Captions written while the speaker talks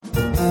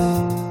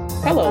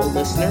Hello,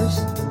 listeners,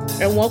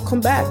 and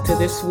welcome back to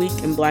This Week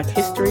in Black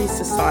History,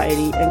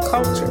 Society, and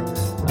Culture,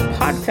 a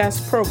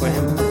podcast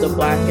program of the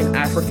Black and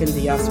African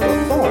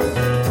Diaspora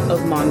Forum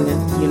of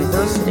Monmouth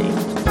University.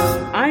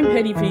 I'm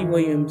Hetty V.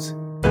 Williams,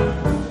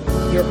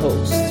 your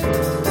host.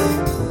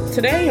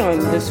 Today on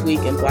This Week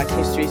in Black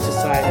History,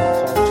 Society,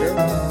 and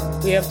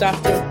Culture, we have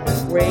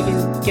Dr.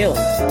 Reagan Gillum,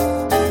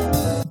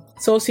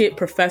 Associate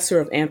Professor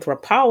of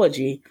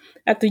Anthropology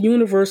at the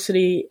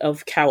University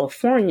of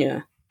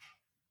California,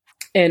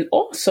 and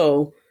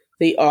also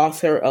the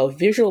author of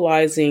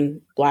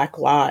Visualizing Black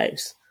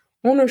Lives,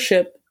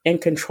 Ownership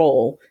and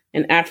Control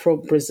in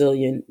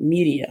Afro-Brazilian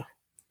Media.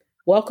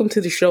 Welcome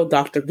to the show,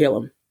 Dr.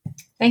 Gillum.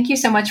 Thank you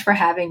so much for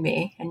having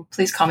me, and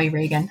please call me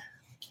Reagan.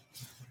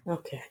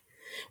 Okay.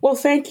 Well,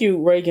 thank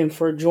you, Reagan,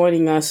 for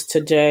joining us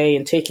today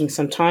and taking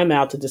some time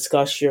out to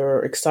discuss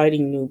your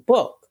exciting new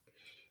book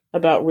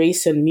about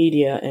race and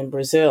media in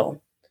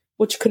Brazil,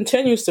 which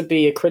continues to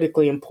be a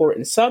critically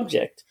important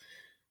subject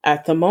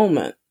at the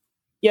moment.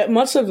 Yet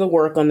much of the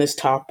work on this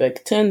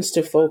topic tends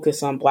to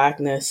focus on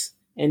Blackness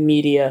and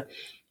media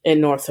in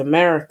North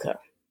America.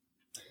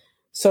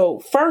 So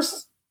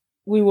first,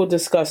 we will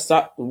discuss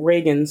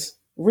Reagan's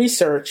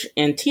research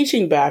and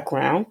teaching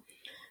background,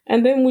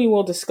 and then we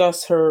will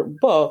discuss her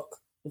book,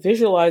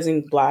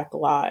 Visualizing Black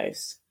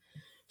Lives.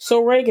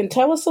 So Reagan,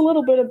 tell us a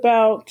little bit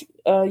about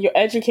your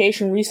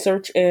education,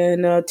 research,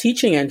 and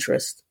teaching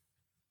interest.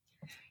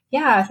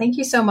 Yeah, thank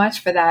you so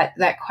much for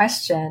that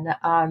question.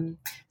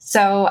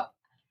 So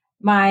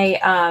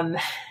my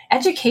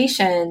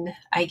education,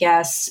 I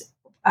guess,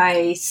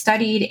 I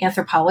studied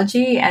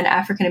anthropology and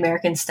African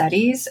American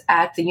studies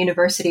at the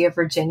University of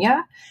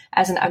Virginia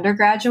as an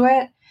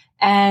undergraduate,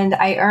 and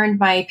I earned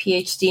my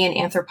PhD in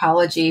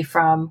anthropology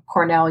from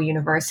Cornell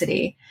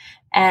University.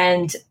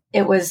 And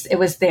it was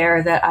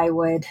there that I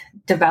would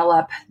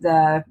develop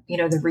the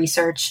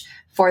research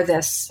for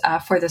this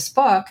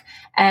book.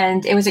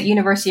 And it was at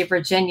University of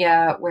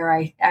Virginia where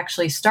I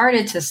actually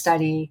started to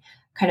study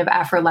kind of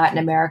Afro-Latin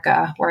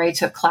America, where I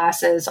took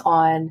classes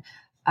on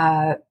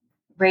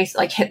race,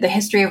 like the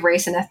history of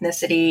race and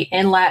ethnicity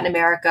in Latin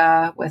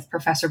America with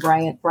Professor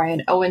Brian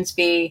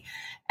Owensby,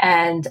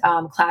 and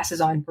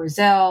classes on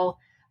Brazil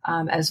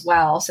as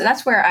well. So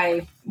that's where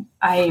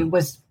I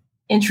was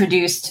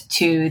introduced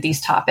to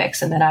these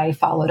topics, and then I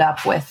followed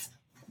up with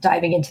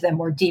diving into them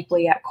more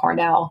deeply at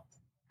Cornell.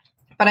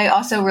 But I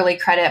also really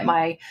credit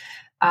my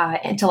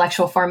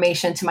intellectual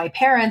formation to my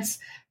parents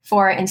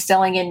for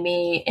instilling in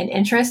me an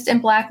interest in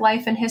Black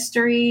life and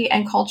history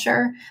and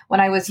culture.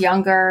 When I was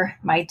younger,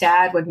 my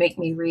dad would make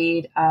me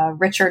read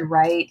Richard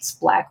Wright's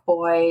Black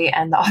Boy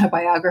and the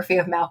autobiography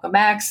of Malcolm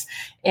X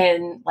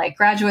in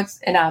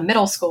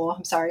middle school.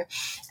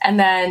 And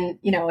then,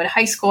 in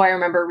high school, I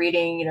remember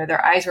reading,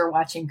 Their Eyes Were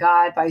Watching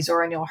God by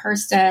Zora Neale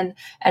Hurston.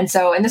 And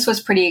this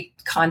was pretty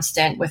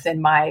constant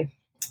within my,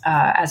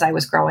 as I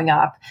was growing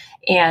up,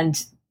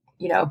 and,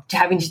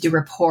 having to do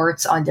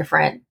reports on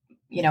different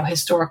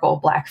historical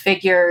Black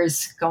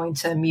figures, going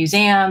to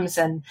museums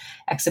and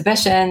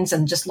exhibitions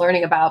and just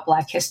learning about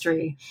Black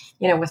history,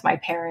 with my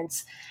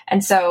parents.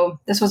 And so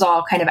this was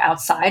all kind of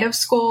outside of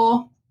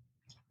school.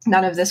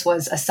 None of this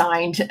was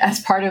assigned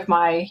as part of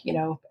my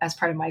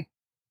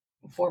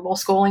formal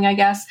schooling, I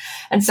guess.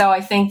 And so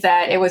I think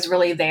that it was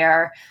really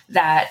there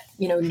that,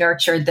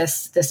 nurtured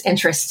this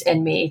interest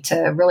in me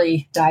to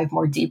really dive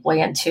more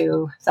deeply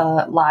into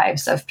the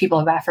lives of people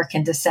of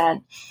African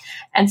descent.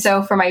 And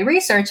so for my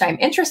research, I'm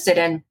interested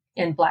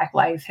in Black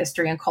life,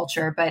 history, and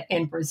culture, but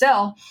in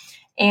Brazil.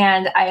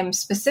 And I am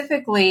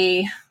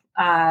specifically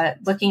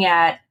looking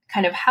at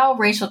kind of how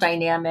racial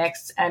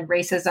dynamics and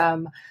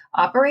racism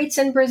operates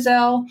in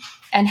Brazil,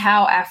 and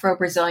how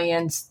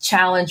Afro-Brazilians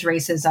challenge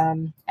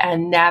racism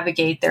and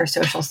navigate their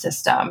social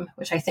system,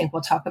 which I think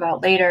we'll talk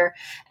about later.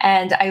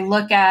 And I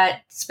look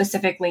at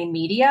specifically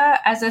media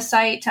as a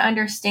site to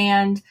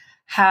understand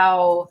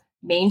how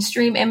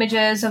mainstream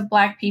images of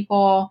Black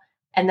people,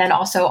 and then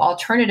also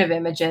alternative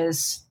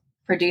images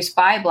produced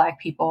by Black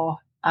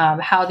people,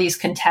 how these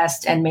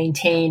contest and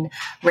maintain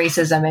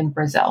racism in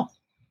Brazil.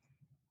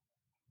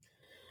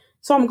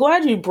 So I'm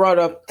glad you brought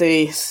up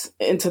this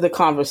into the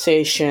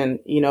conversation,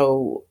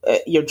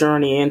 your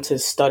journey into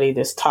study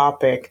this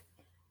topic,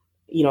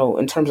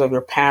 in terms of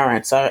your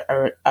parents.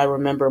 I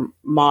remember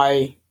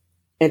my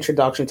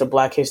introduction to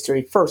Black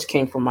history first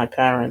came from my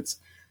parents,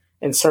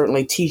 and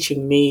certainly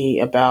teaching me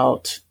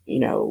about,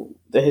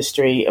 the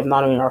history of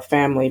not only our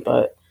family,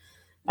 but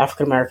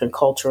African American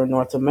culture in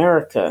North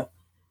America.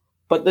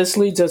 But this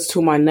leads us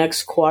to my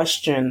next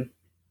question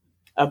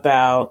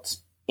about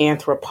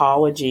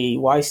anthropology,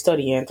 why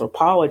study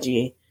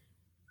anthropology,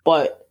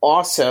 but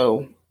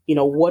also,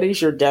 what is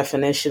your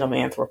definition of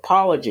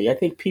anthropology? I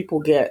think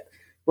people get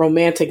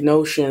romantic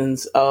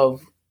notions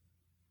of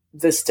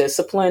this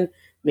discipline,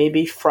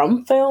 maybe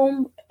from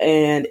film,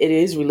 and it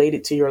is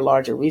related to your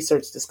larger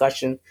research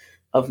discussion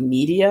of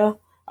media.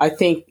 I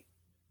think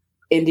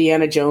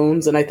Indiana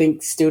Jones, and I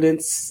think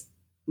students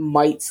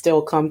might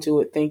still come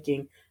to it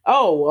thinking,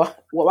 oh,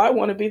 well, I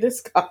want to be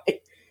this guy.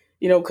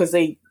 because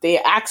they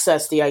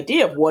access the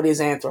idea of what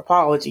is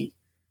anthropology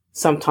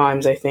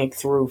sometimes, I think,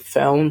 through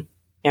film,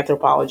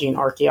 anthropology, and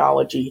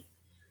archaeology.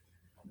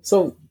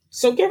 So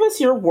give us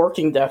your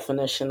working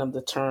definition of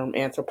the term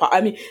anthropology.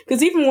 I mean,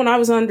 because even when I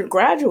was an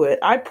undergraduate,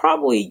 I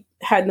probably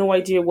had no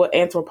idea what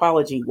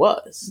anthropology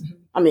was. Mm-hmm.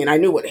 I mean, I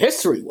knew what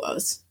history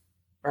was,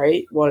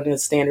 right? One of the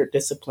standard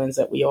disciplines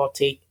that we all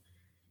take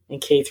in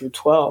K through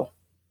 12.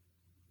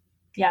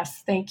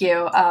 Yes, thank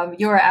you.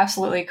 You are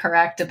absolutely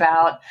correct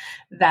about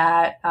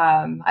that.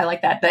 I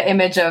like that, the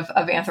image of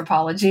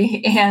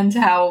anthropology and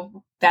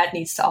how that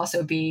needs to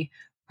also be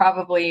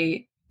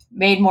probably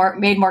made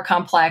more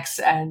complex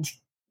and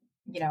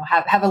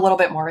have a little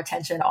bit more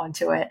attention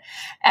onto it.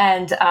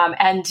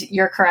 And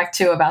you're correct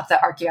too about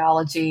the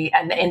archaeology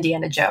and the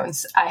Indiana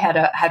Jones. I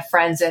had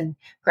friends in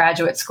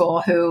graduate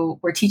school who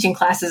were teaching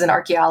classes in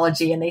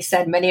archaeology, and they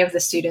said many of the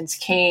students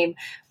came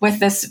with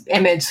this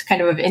image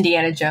kind of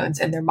Indiana Jones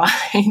in their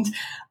mind.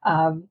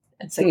 And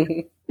so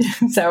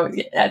So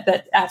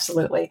that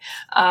absolutely.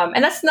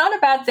 And that's not a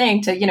bad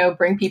thing to,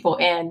 bring people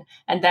in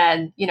and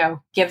then,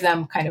 give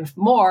them kind of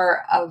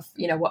more of,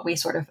 what we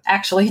sort of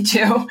actually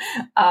do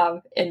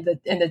in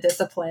the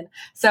discipline.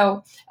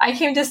 So I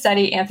came to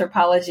study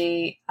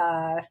anthropology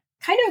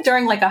kind of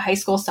during like a high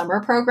school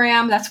summer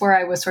program. That's where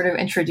I was sort of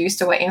introduced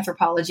to what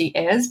anthropology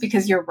is,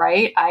 because you're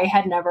right. I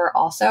had never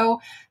also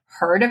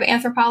heard of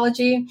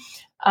anthropology.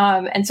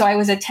 And so I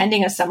was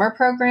attending a summer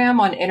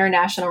program on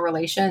international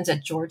relations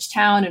at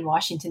Georgetown in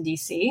Washington,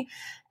 D.C.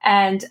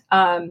 And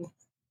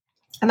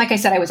like I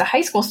said, I was a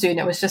high school student.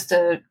 It was just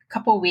a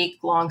couple-week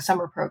long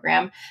summer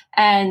program.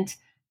 And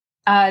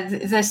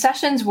the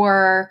sessions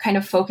were kind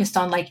of focused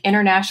on like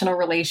international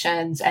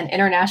relations and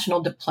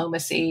international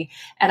diplomacy.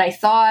 And I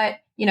thought,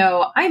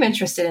 I'm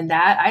interested in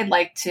that.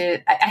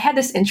 I had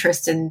this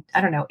interest in,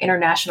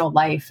 international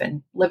life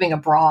and living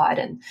abroad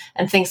and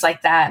things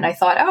like that. And I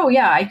thought, oh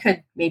yeah, I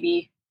could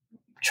maybe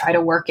try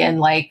to work in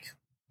like,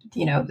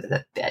 in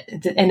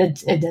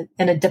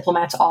a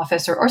diplomat's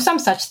office or some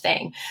such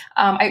thing.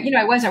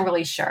 I wasn't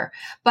really sure,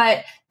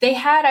 but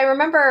I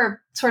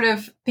remember sort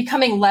of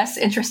becoming less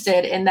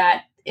interested in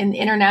that, in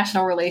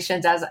international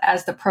relations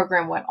as the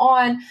program went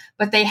on,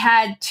 but they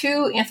had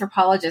two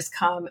anthropologists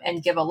come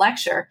and give a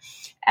lecture,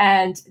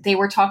 and they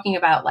were talking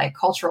about like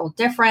cultural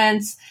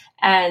difference,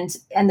 and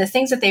the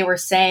things that they were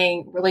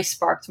saying really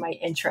sparked my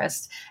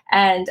interest.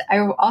 And I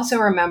also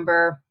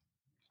remember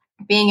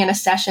being in a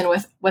session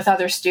with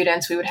other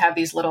students. We would have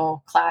these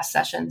little class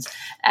sessions.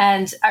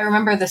 And I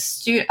remember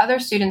other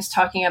students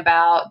talking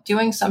about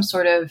doing some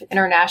sort of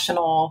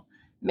international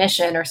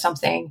mission or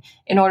something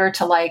in order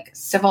to like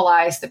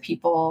civilize the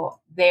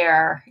people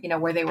there,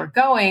 where they were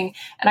going.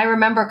 And I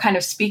remember kind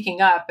of speaking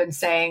up and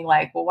saying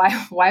like, well,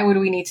 why would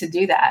we need to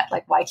do that?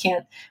 Like, why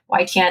can't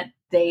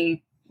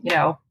they,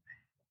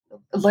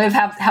 live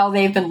how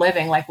they've been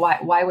living? Like,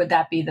 why would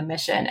that be the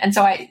mission? And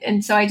so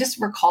I just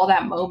recall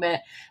that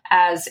moment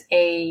as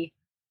a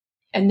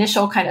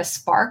initial kind of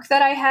spark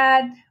that I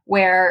had,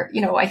 where,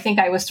 I think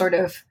I was sort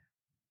of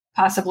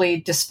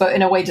possibly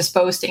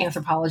disposed to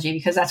anthropology,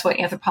 because that's what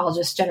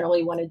anthropologists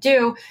generally want to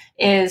do,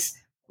 is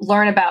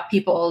learn about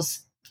people's,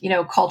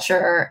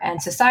 culture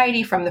and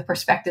society from the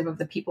perspective of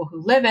the people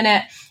who live in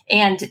it,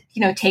 and,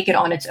 take it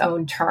on its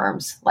own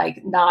terms,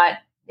 like not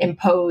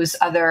impose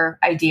other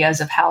ideas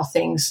of how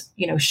things,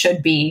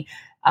 should be,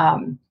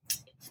 on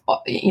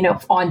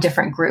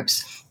different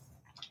groups.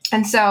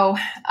 And so,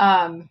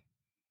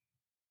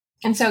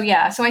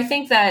 yeah, so I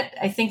think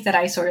that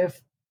I sort of,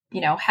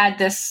 had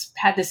this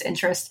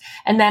interest.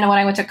 And then when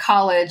I went to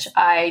college,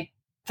 I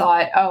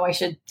thought, oh, I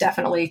should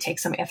definitely take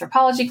some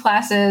anthropology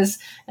classes.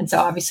 And so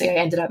obviously I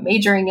ended up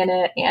majoring in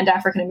it and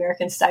African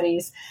American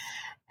studies.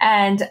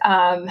 And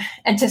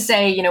to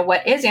say,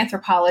 what is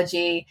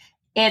anthropology?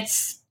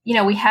 It's,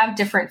 we have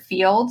different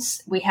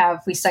fields. We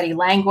study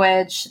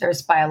language.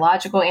 There's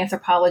biological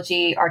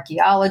anthropology,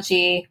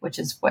 archaeology, which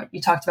is what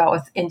you talked about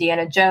with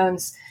Indiana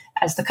Jones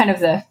as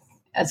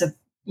as a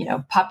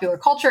popular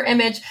culture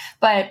image.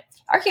 But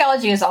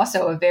archaeology is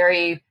also a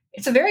very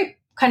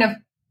kind of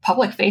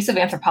public face of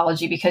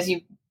anthropology, because you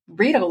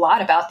read a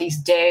lot about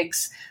these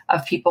digs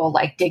of people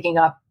like digging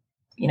up,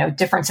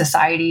 different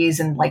societies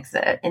and like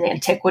in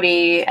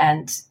antiquity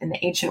and in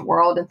the ancient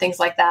world and things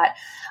like that.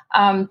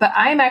 But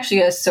I'm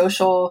actually a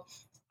social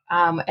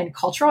and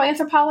cultural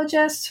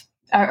anthropologist,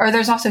 or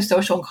there's also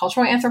social and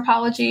cultural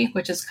anthropology,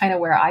 which is kind of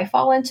where I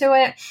fall into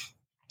it.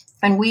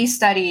 And we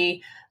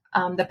study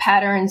the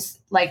patterns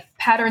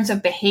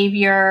of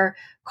behavior,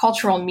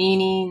 cultural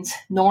meanings,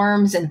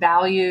 norms, and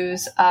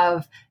values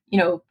of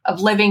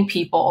living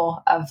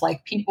people, of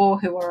like people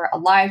who are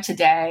alive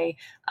today,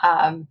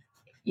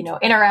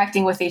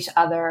 interacting with each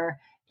other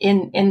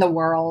in the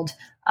world,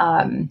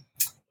 in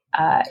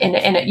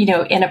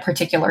a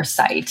particular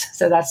site.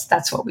 So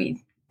that's what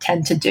we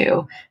tend to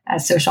do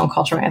as social and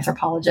cultural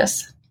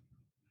anthropologists.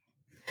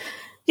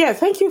 Yeah,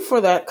 thank you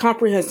for that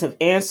comprehensive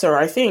answer.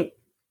 I think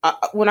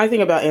when I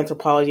think about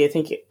anthropology, I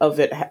think of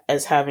it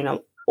as having an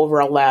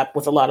overlap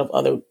with a lot of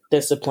other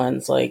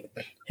disciplines like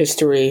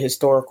history,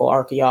 historical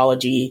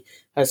archaeology,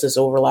 has this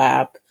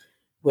overlap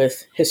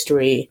with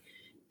history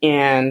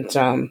and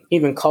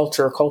even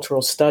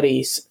cultural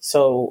studies.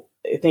 So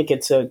I think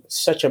it's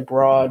such a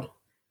broad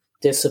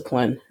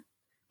discipline.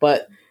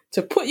 But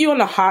to put you on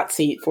the hot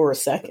seat for a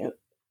second,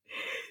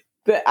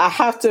 I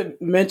have to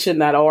mention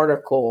that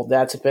article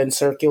that's been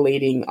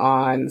circulating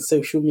on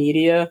social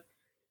media,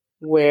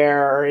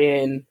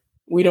 wherein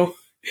we don't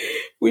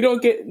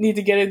need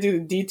to get into the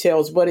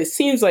details, but it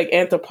seems like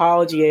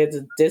anthropology as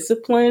a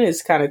discipline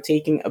is kind of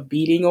taking a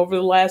beating over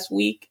the last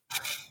week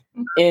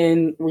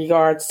in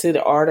regards to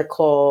the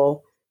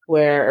article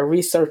where a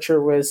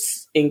researcher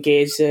was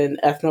engaged in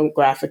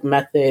ethnographic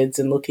methods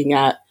and looking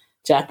at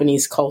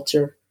Japanese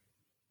culture.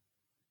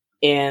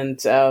 And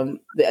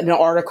the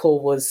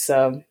article was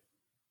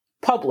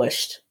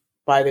published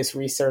by this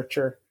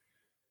researcher,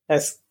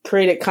 has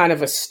created kind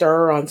of a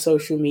stir on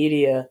social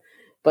media.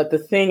 But the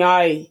thing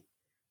I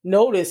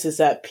noticed is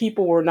that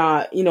people were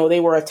not, they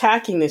were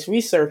attacking this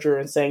researcher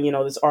and saying,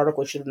 this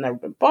article should have never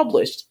been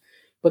published.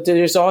 But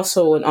there's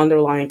also an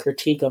underlying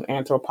critique of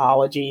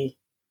anthropology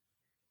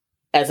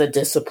as a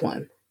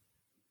discipline.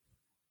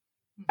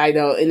 I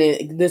know,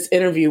 with this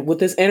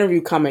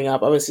interview coming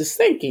up, I was just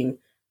thinking,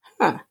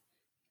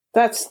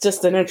 that's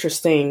just an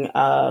interesting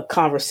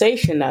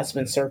conversation that's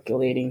been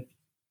circulating.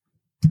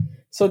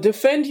 So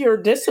defend your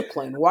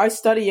discipline. Why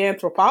study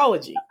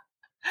anthropology?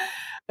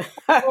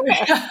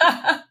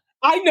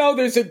 I know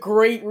there's a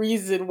great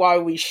reason why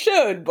we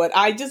should, but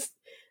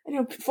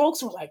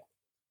folks were like,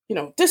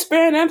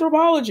 disband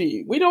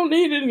anthropology. We don't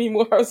need it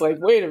anymore. I was like,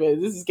 wait a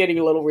minute, this is getting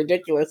a little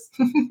ridiculous.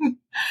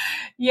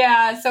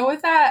 Yeah. So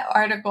with that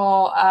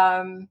article,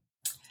 I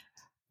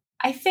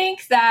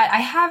think that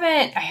I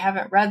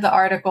haven't read the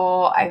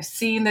article. I've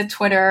seen the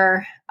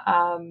Twitter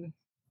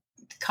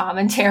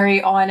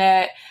commentary on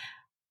it.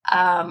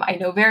 I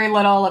know very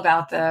little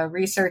about the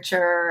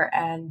researcher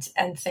and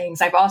things.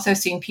 I've also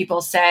seen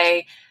people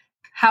say,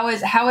 how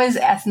is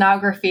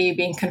ethnography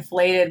being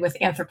conflated with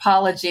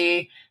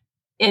anthropology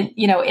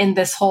in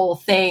this whole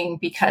thing?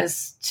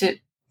 Because to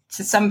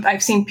some,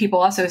 I've seen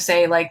people also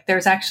say, like,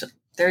 there's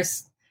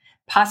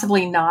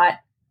possibly not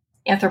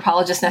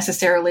anthropologists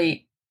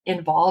necessarily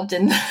involved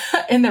in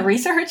the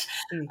research.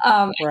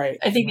 Right.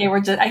 I think they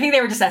were just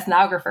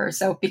ethnographers.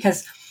 So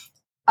because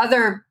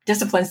other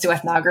disciplines do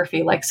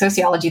ethnography, like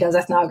sociology does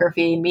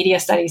ethnography, media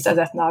studies does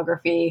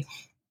ethnography,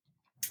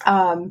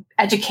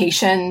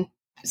 education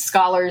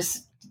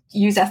scholars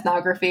use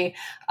ethnography.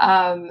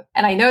 And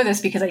I know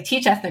this because I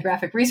teach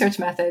ethnographic research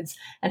methods.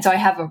 And so I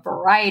have a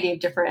variety of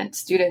different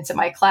students in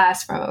my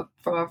class from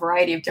a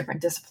variety of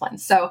different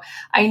disciplines. So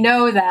I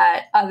know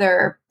that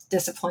other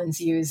disciplines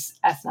use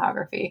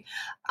ethnography.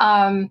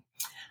 I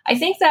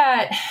think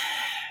that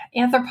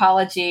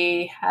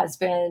anthropology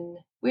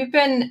we've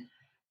been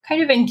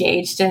kind of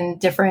engaged in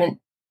different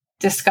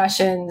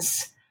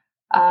discussions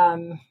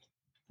that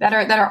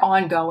are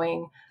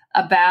ongoing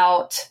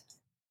about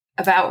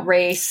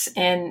race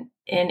in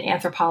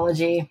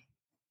anthropology.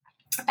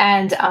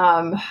 And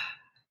gosh,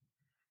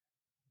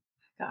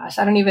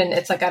 I don't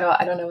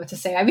know what to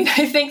say. I mean,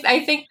 I think that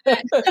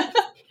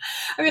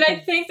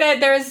I think that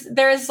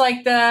there's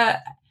like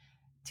to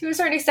a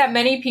certain extent,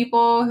 many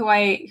people who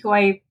I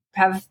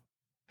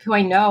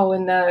know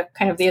in the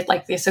kind of the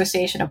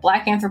Association of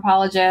Black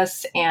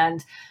Anthropologists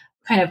and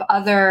kind of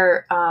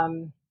other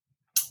I'm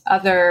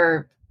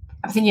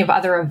thinking of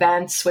other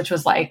events, which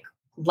was like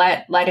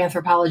let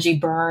anthropology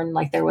burn.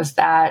 Like there was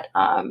that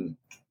kind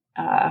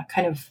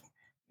of,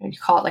 you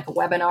call it like a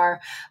webinar.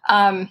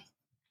 And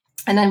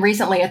then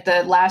recently at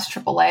the last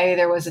AAA,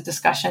 there was a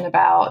discussion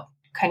about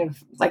kind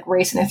of like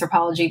race and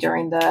anthropology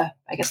during the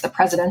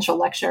presidential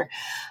lecture.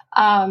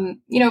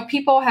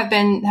 People have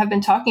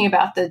been talking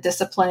about the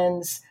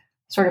discipline's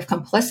sort of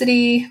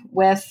complicity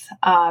with,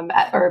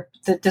 or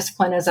the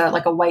discipline as a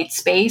white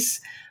space,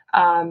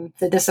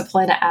 the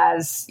discipline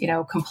as,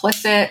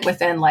 complicit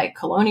within like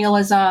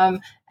colonialism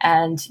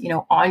and,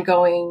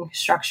 ongoing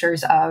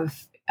structures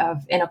of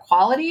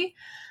inequality.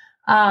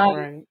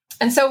 Right.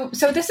 And so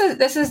this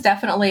is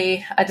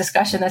definitely a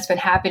discussion that's been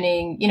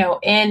happening,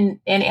 in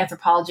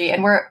anthropology,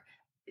 and we're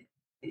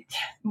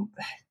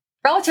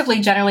relatively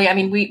generally, I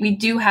mean, we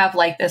do have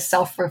like this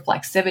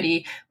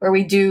self-reflexivity where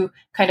we do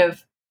kind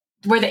of,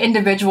 where the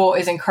individual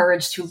is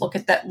encouraged to look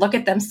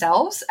at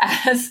themselves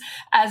as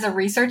a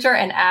researcher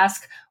and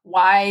ask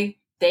why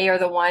they are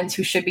the ones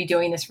who should be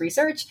doing this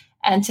research,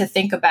 and to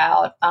think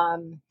about,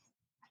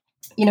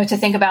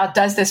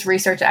 does this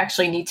research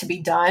actually need to be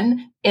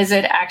done? Is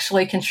it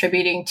actually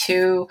contributing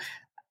to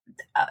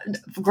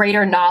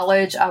greater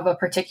knowledge of a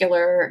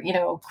particular,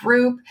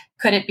 group?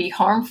 Could it be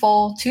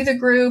harmful to the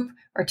group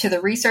or to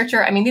the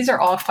researcher? I mean, these are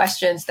all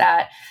questions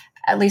that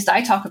at least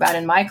I talk about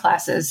in my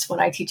classes when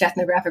I teach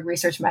ethnographic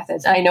research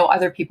methods. And I know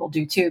other people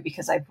do too,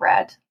 because I've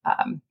read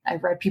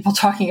people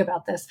talking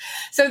about this.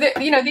 So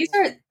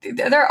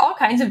there are all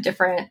kinds of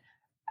different,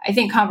 I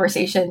think,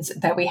 conversations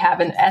that we have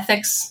in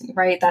ethics,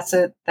 right? That's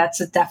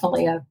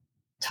definitely a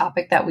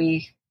topic that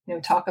we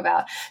talk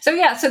about. So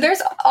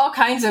there's all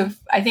kinds of,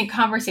 I think,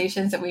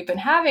 conversations that we've been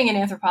having in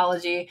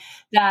anthropology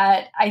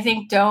that I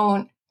think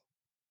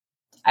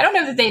I don't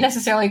know that they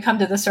necessarily come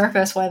to the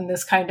surface when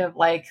this kind of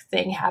like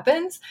thing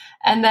happens.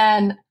 And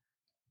then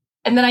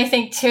I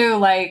think too,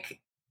 like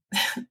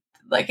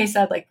I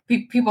said, like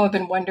people have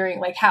been wondering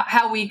like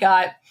how we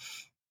got,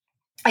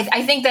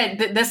 I think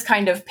that this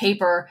kind of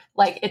paper,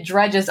 like it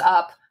dredges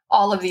up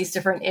all of these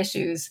different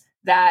issues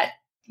that,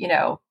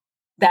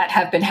 that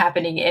have been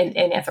happening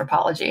in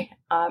anthropology.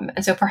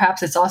 And so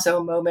perhaps it's also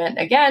a moment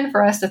again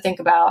for us to think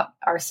about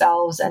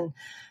ourselves and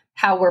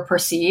how we're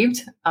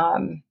perceived.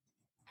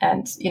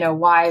 And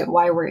why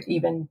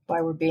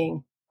we're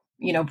being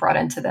brought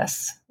into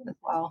this as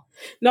well.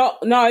 No,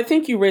 I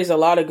think you raise a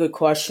lot of good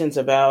questions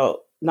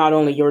about not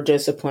only your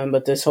discipline,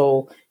 but this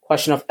whole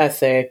question of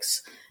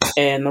ethics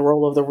and the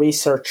role of the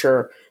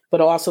researcher,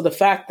 but also the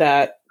fact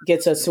that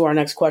gets us to our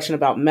next question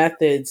about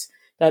methods,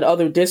 that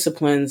other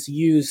disciplines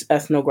use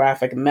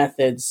ethnographic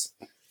methods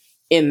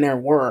in their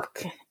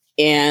work.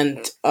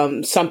 And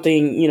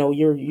something,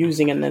 you're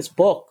using in this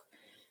book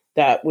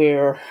that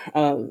we're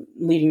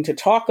leading to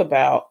talk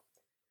about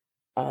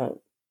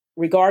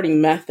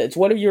regarding methods.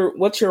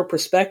 What's your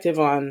perspective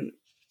on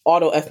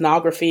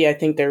autoethnography? I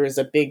think there is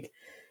a big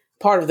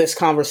part of this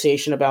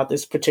conversation about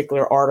this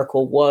particular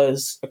article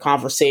was a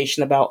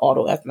conversation about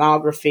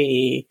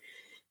autoethnography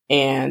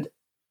and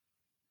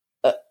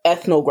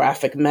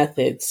ethnographic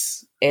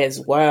methods as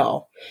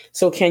well.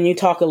 So can you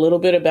talk a little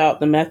bit about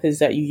the methods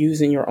that you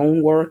use in your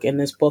own work in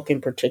this book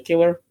in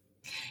particular?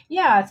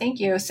 Yeah, thank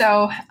you.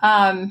 So,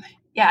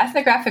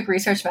 ethnographic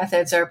research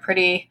methods are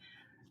pretty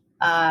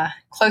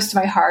close to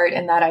my heart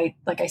in that I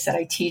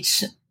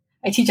teach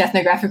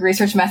ethnographic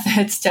research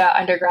methods to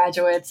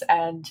undergraduates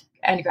and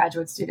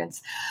graduate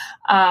students.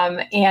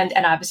 And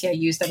obviously I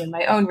use them in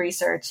my own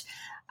research.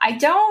 I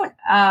think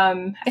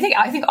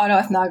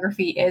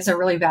autoethnography is a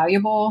really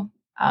valuable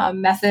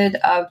method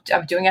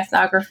of doing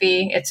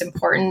ethnography. It's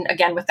important,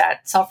 again, with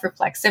that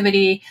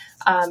self-reflexivity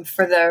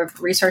for the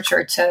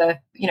researcher to,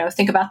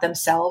 think about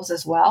themselves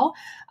as well.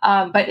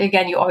 But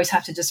again, you always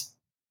have to just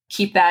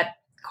keep that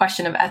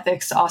question of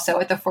ethics also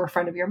at the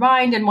forefront of your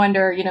mind and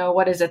wonder,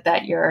 what is it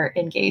that you're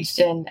engaged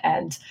in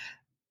and,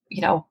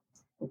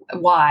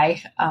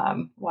 why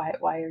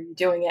are you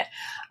doing it?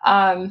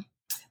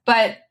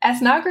 But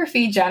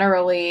ethnography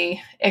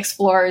generally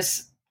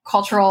explores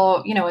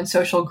cultural, and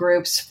social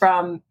groups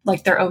from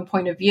like their own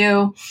point of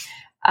view,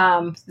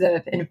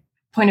 the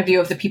point of view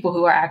of the people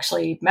who are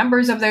actually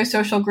members of those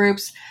social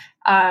groups.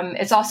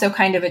 It's also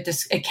kind of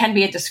it can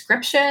be a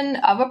description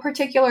of a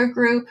particular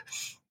group.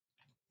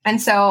 And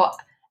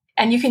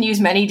you can use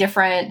many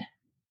different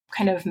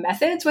kind of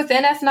methods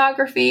within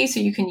ethnography. So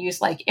you can use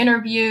like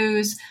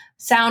interviews,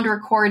 sound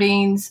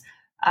recordings,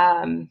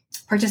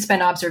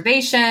 participant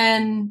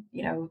observation,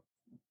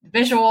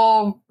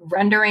 visual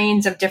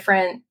renderings of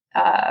different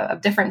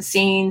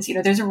scenes.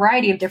 There's a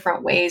variety of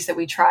different ways that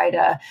we try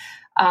to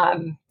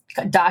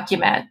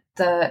document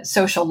the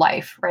social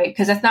life, right?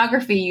 Because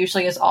ethnography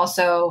usually is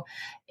also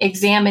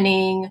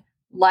examining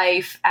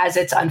life as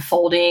it's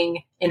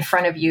unfolding in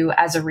front of you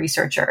as a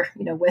researcher,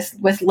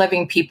 with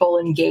living people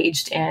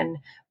engaged in,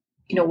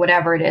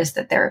 whatever it is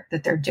that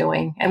they're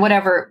doing and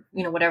whatever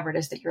it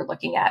is that you're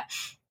looking at.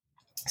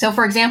 So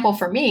for example,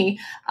 for me,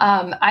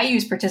 I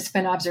use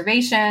participant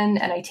observation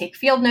and I take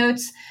field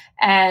notes,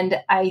 and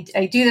I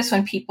do this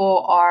when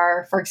people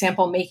are, for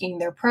example, making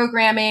their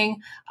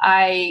programming.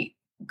 I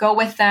go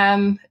with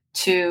them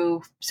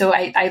so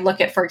I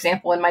look at, for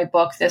example, in my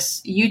book,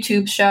 this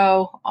YouTube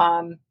show,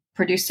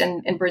 produced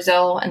in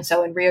Brazil. And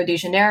so in Rio de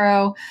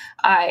Janeiro,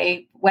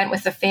 I went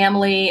with the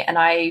family and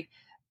I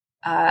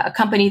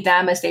accompanied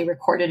them as they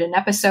recorded an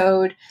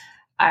episode.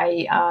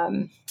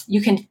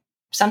 You can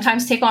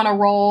sometimes take on a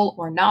role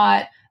or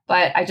not,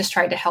 but I just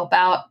tried to help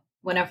out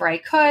whenever I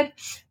could.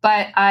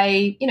 But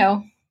I,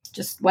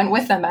 just went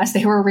with them as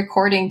they were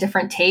recording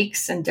different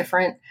takes and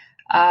different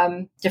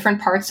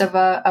parts of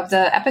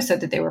the episode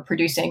that they were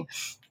producing.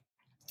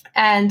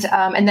 And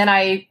then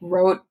I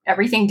wrote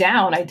everything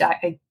down.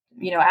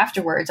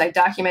 Afterwards, I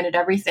documented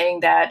everything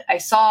that I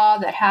saw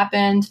that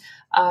happened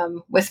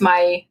with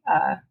my,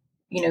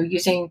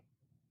 using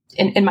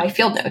in my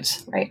field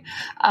notes, right?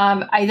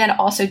 I then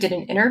also did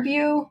an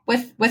interview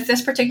with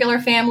this particular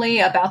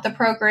family about the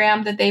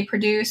program that they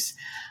produce.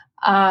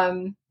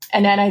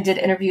 And then I did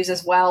interviews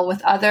as well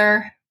with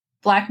other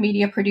Black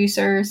media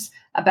producers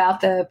about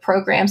the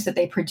programs that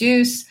they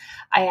produce.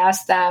 I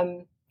asked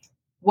them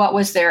what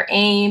was their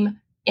aim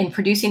in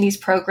producing these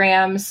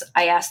programs.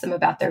 I asked them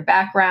about their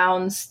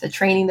backgrounds, the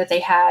training that they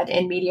had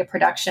in media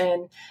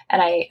production.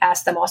 And I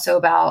asked them also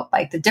about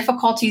like the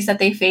difficulties that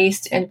they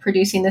faced in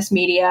producing this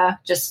media.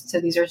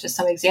 So these are just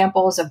some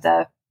examples of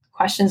the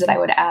questions that I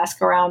would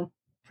ask around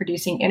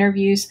producing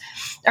interviews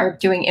or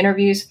doing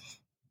interviews.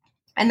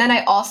 And then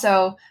I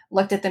also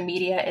looked at the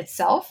media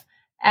itself,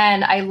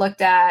 and I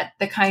looked at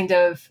the kind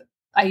of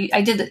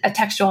I did a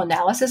textual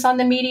analysis on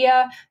the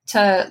media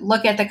to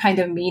look at the kind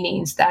of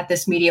meanings that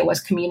this media was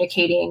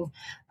communicating,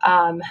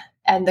 and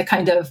the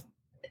kind of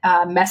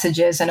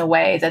messages in a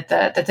way that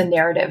the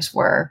narratives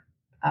were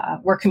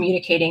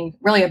communicating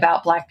really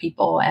about Black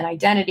people and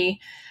identity.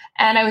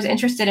 And I was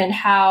interested in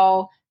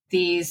how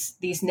these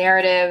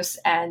narratives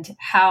and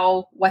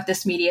what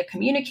this media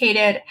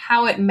communicated,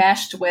 how it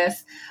meshed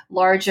with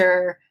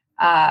larger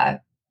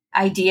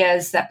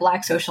ideas that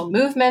Black social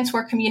movements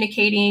were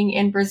communicating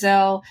in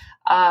Brazil,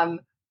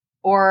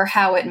 or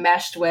how it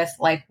meshed with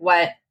like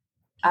what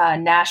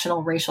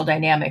national racial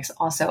dynamics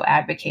also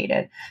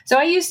advocated. So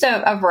I used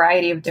a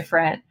variety of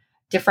different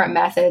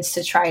methods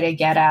to try to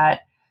get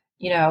at,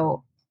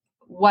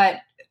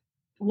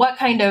 what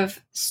kind of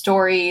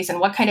stories and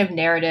what kind of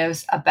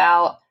narratives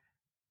about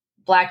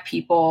Black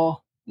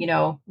people,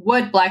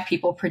 would Black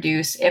people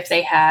produce if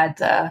they had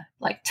the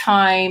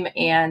time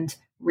and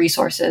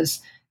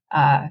resources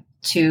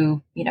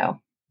to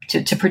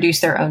produce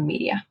their own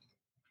media.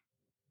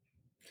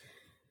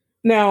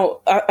 Now,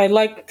 I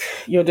like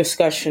your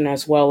discussion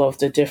as well of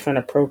the different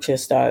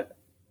approaches that,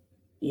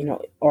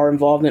 are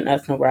involved in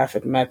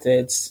ethnographic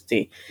methods.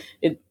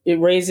 It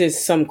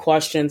raises some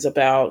questions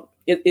about,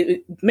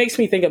 it makes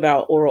me think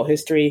about oral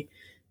history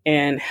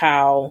and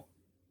how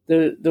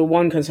the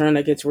one concern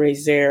that gets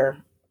raised there,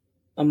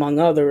 among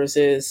others,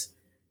 is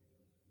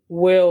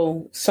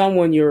will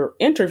someone you're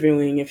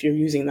interviewing, if you're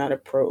using that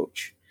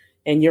approach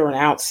and you're an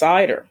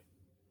outsider,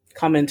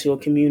 come into a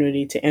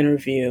community to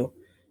interview,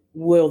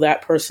 will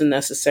that person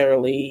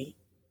necessarily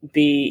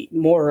be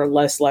more or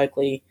less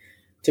likely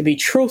to be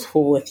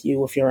truthful with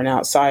you if you're an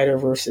outsider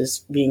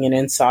versus being an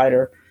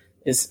insider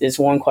is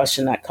one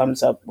question that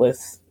comes up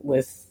with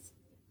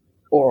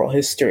oral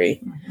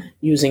history,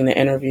 using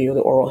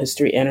the oral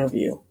history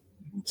interview.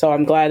 So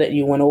I'm glad that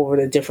you went over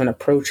the different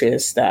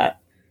approaches that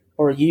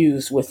are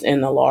used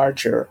within the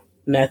larger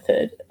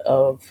method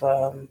of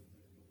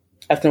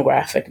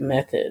ethnographic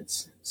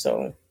methods.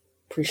 So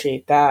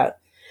appreciate that.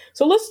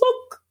 So let's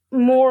look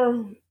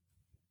more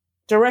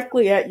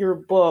directly at your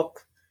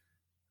book.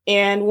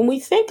 And when we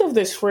think of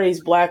this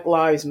phrase, Black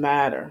Lives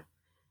Matter,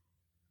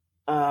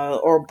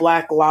 or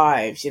Black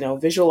Lives,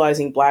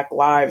 visualizing Black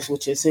lives,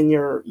 which is in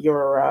your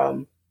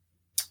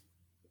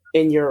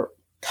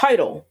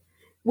title,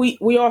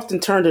 we often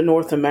turn to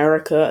North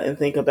America and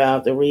think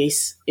about the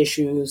race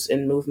issues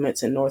and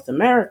movements in North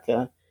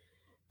America.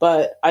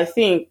 But I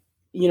think,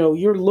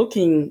 you're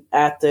looking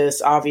at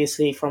this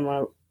obviously from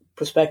a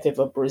perspective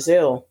of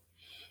Brazil.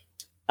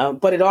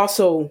 But it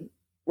also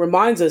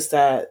reminds us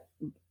that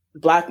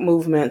Black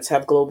movements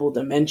have global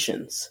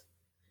dimensions.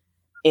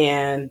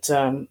 And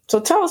so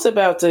tell us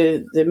about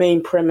the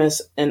main premise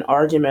and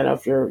argument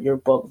of your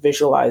book,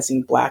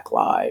 Visualizing Black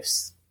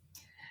Lives.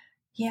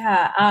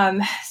 Yeah.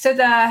 So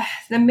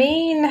the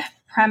main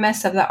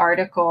premise of the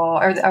article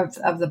or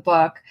of the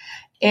book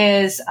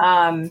is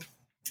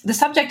the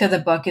subject of the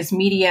book is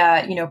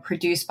media,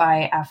 produced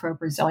by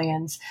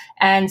Afro-Brazilians.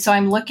 And so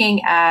I'm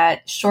looking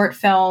at short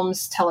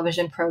films,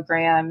 television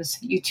programs,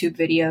 YouTube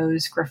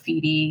videos,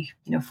 graffiti,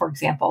 for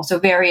example. So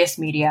various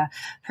media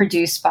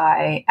produced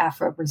by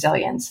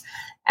Afro-Brazilians.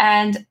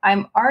 And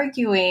I'm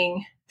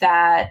arguing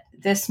that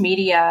this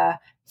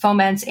media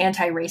foments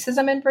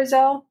anti-racism in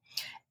Brazil.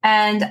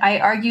 And I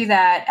argue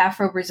that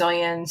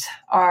Afro-Brazilians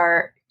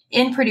are,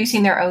 in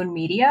producing their own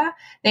media,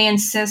 they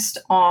insist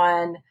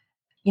on,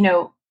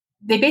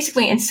 they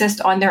basically insist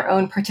on their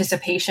own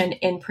participation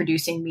in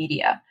producing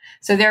media.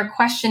 So they're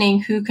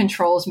questioning who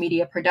controls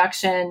media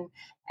production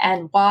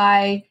and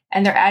why,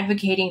 and they're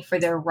advocating for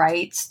their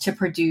rights to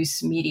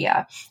produce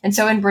media. And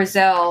so in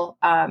Brazil,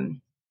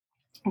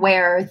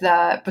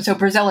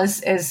 Brazil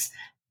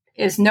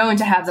is known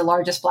to have the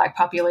largest Black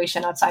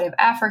population outside of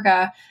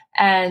Africa.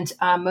 And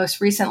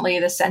most recently,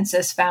 the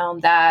census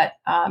found that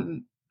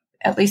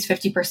at least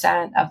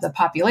 50% of the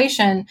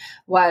population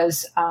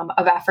was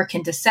of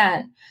African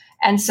descent.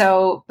 And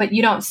so, but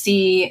you don't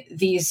see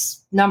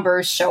these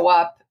numbers show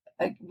up,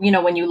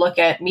 when you look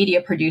at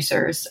media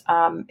producers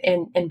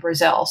in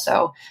Brazil.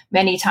 So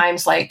many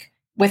times, like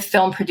with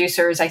film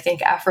producers, I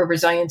think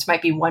Afro-Brazilians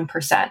might be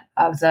 1%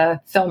 of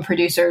the film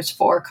producers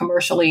for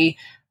commercially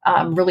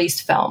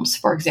released films,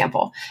 for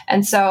example.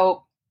 And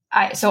so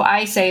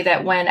I say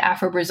that when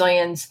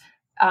Afro-Brazilians,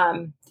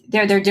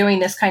 they're doing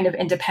this kind of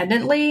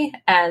independently,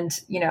 and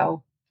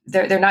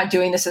they're not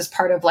doing this as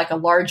part of like a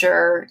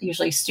larger,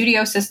 usually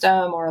studio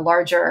system or a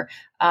larger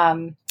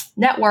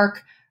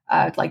network,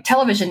 like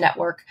television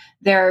network.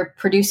 They're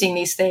producing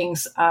these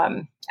things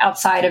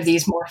outside of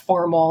these more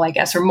formal, I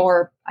guess, or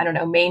more,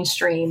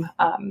 mainstream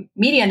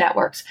media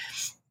networks.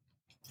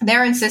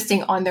 They're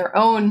insisting on their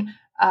own,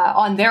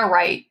 on their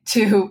right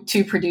to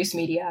produce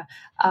media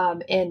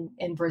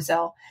in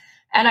Brazil.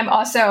 And I'm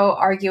also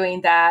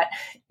arguing that,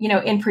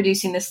 in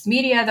producing this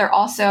media, they're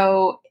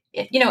also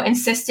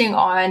insisting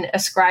on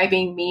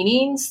ascribing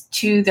meanings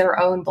to their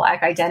own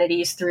Black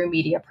identities through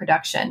media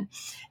production.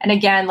 And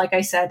again, like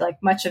I said,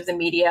 like much of the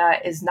media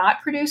is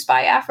not produced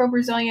by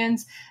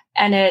Afro-Brazilians,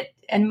 and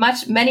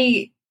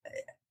many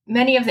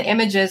of the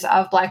images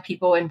of Black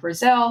people in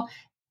Brazil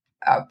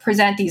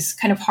present these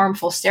kind of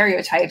harmful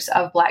stereotypes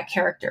of Black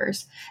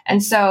characters.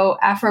 And so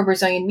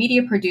Afro-Brazilian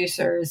media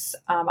producers,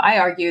 I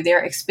argue,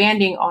 they're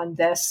expanding on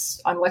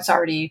what's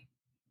already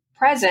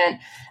present,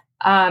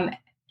 and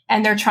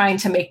they're trying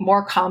to make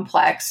more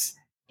complex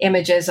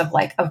images of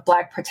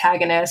Black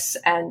protagonists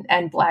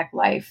and Black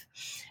life.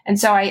 And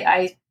so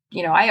I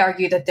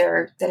argue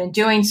that in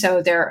doing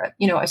so, they're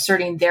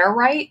asserting their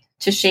right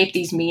to shape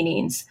these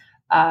meanings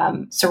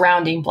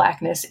surrounding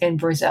Blackness in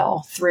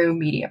Brazil through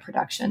media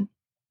production.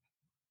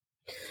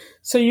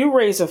 So you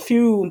raise a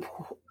few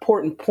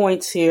important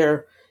points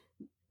here,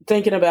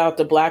 thinking about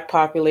the Black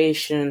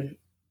population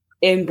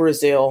in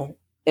Brazil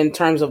in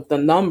terms of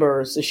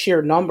the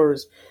sheer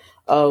numbers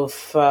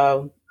of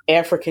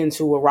Africans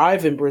who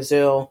arrive in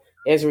Brazil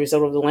as a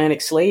result of the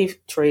Atlantic slave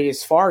trade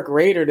is far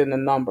greater than the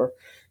number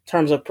in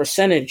terms of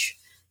percentage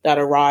that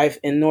arrive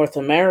in North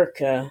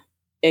America.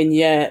 And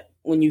yet,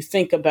 when you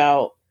think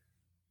about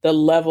the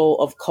level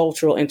of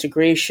cultural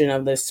integration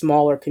of this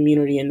smaller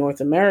community in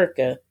North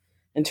America,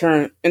 in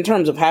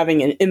terms of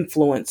having an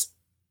influence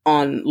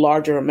on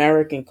larger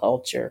American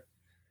culture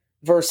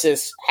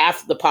versus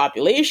half the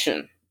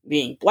population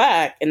being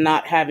Black and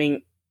not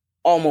having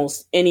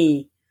almost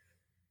any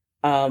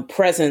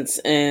presence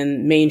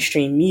in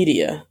mainstream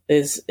media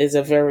is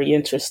a very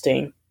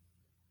interesting,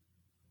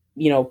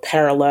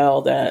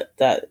 parallel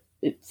that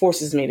it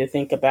forces me to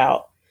think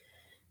about.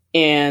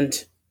 And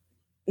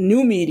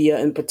new media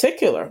in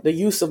particular, the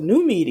use of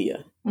new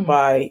media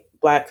by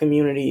Black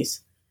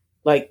communities,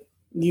 like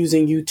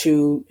using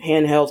YouTube,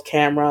 handheld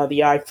camera, the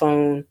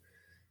iPhone.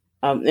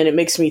 And it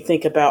makes me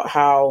think about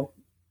how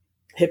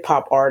hip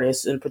hop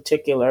artists in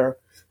particular,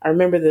 I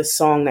remember this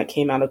song that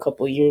came out a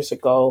couple of years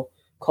ago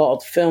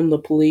called Film the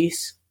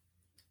Police.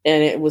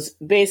 And it was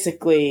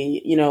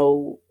basically,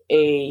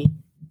 a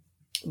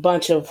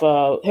bunch of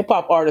hip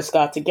hop artists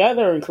got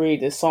together and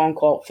created this song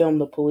called Film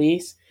the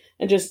Police,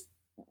 and just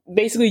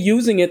basically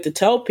using it to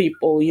tell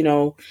people,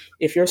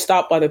 if you're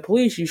stopped by the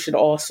police, you should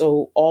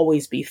also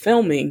always be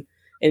filming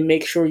and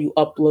make sure you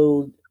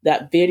upload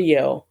that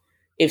video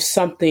if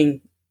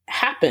something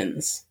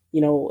happens,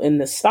 in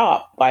the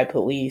stop by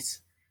police.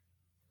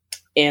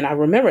 And I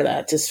remember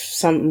that just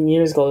some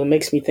years ago. It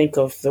makes me think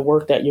of the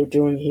work that you're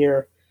doing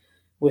here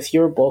with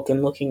your book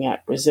and looking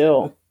at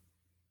Brazil.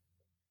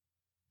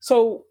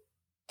 So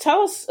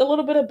tell us a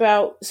little bit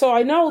about, so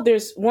I know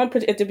there's one,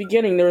 at the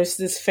beginning, there is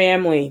this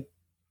family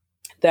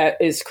that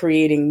is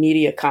creating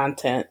media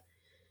content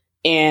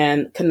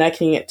and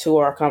connecting it to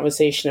our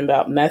conversation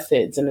about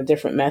methods and the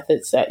different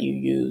methods that you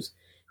use.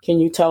 Can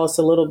you tell us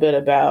a little bit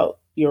about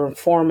your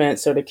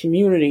informants or the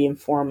community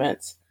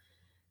informants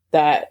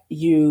that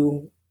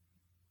you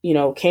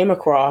came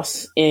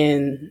across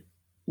in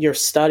your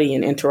study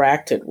and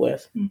interacted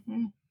with?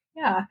 Mm-hmm.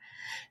 Yeah.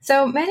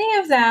 So many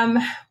of them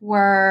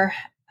were,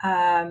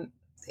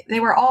 they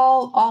were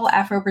all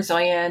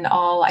Afro-Brazilian,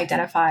 all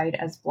identified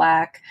as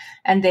Black,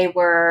 and they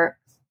were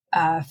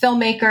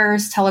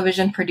filmmakers,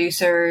 television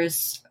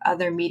producers,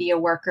 other media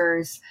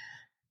workers.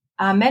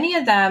 Many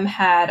of them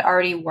had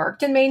already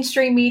worked in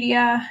mainstream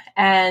media,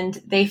 and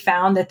they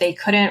found that they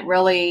couldn't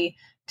really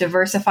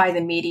diversify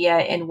the media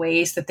in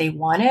ways that they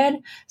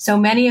wanted. So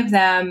many of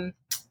them,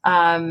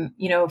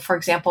 for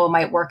example,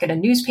 might work at a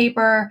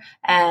newspaper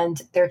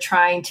and they're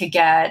trying to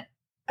get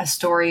a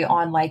story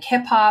on like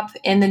hip hop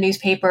in the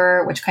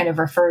newspaper, which kind of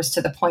refers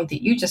to the point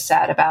that you just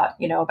said about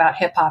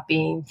hip hop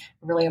being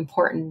a really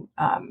important,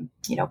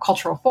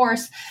 cultural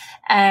force.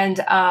 And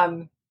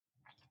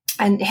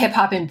hip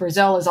hop in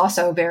Brazil is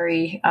also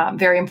very,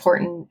 very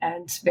important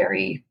and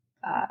very,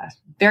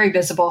 very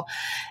visible.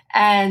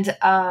 And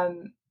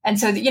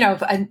so,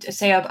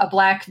 say a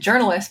Black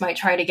journalist might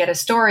try to get a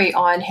story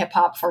on hip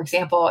hop, for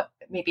example,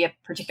 maybe a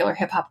particular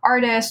hip hop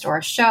artist or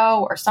a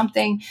show or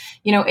something,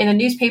 in a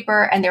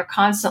newspaper, and they're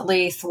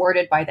constantly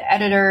thwarted by the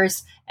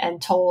editors and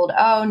told,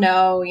 oh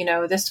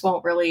no, this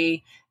won't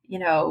really,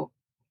 no,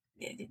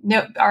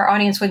 our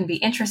audience wouldn't be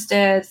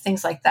interested,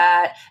 things like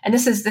that. And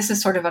this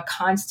is sort of a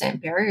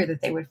constant barrier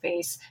that they would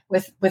face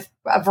with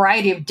a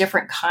variety of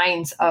different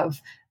kinds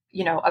of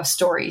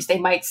stories. They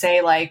might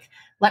say like,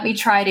 let me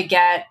try to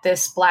get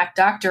this Black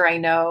doctor I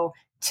know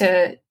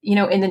to,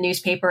 in the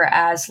newspaper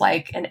as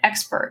like an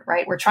expert,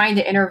 right? We're trying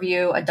to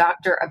interview a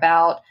doctor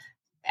about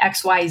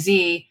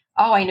XYZ.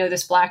 Oh, I know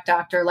this Black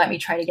doctor. Let me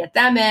try to get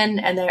them in.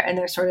 And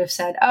they're sort of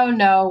said, oh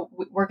no,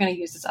 we're going to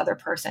use this other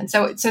person.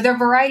 So there are a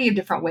variety of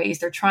different ways.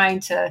 They're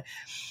trying to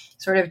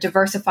sort of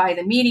diversify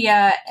the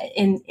media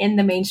in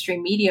the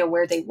mainstream media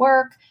where they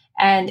work.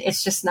 And it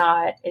just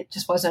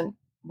wasn't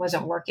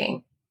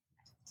working.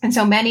 And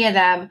so many of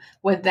them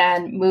would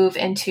then move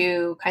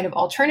into kind of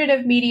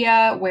alternative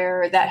media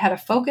where that had a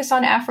focus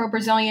on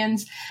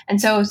Afro-Brazilians.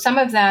 And so some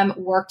of them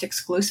worked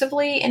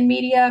exclusively in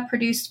media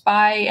produced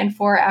by and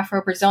for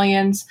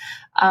Afro-Brazilians.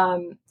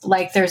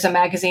 Like there's a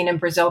magazine in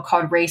Brazil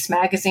called Race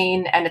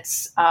Magazine. And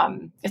it's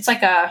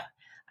like I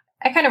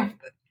kind of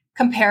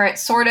compare it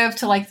sort of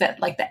to like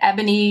the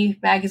Ebony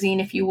magazine,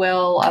 if you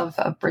will,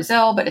 of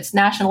Brazil, but it's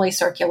nationally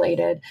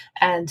circulated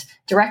and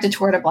directed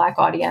toward a Black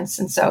audience.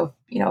 And so,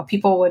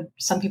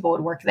 some people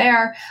would work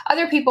there.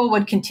 Other people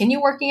would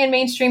continue working in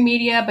mainstream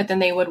media, but then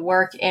they would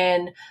work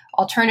in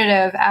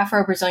alternative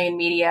Afro-Brazilian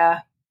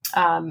media,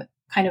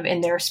 kind of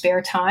in their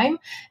spare time.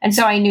 And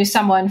so I knew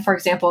someone, for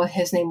example,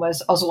 his name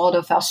was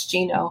Oswaldo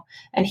Faustino,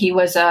 and he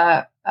was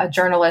a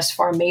journalist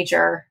for a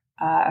major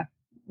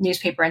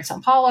newspaper in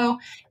São Paulo.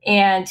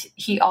 And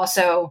he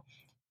also,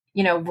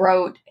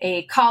 wrote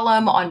a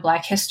column on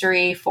Black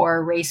history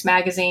for Race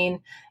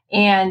magazine.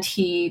 And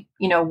he,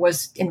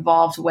 was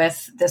involved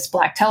with this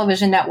Black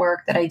television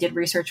network that I did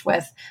research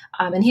with.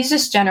 And he's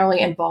just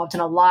generally involved in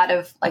a lot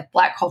of like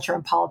Black culture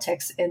and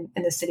politics in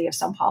the city of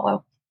São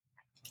Paulo.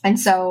 And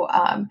so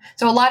a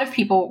lot of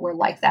people were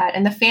like that.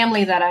 And the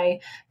family that I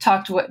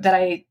talked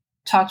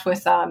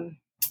with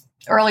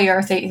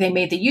earlier, they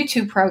made the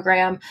YouTube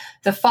program.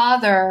 The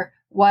father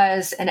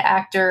was an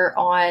actor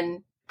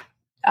on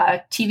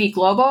TV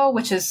Globo,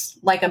 which is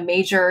like a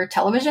major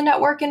television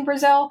network in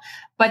Brazil.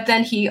 But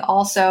then he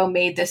also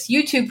made this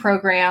YouTube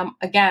program,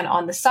 again,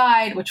 on the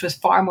side, which was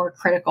far more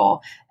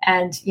critical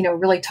and,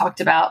 really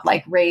talked about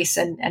like race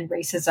and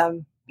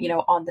racism,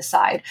 on the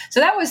side. So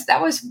that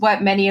was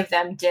what many of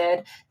them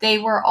did. They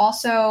were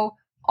also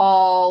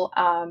all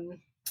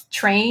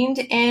trained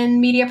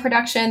in media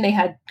production. They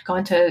had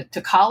gone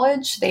to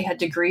college. They had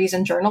degrees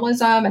in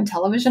journalism and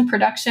television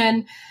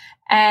production.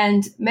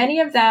 And many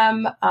of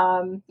them,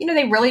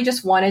 they really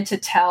just wanted to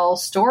tell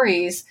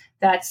stories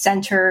that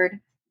centered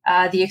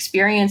the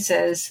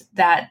experiences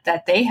that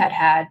they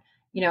had,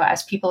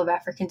 as people of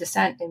African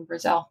descent in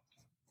Brazil.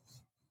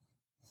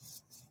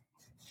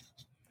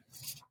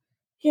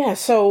 Yeah,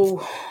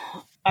 so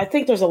I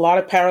think there's a lot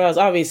of parallels.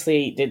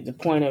 Obviously, the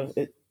point of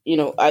it,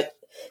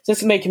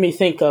 just making me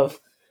think of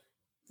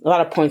a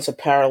lot of points of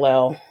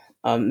parallel,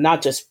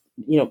 not just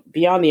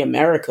beyond the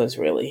Americas,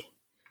 really.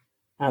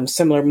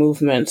 Similar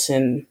movements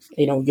in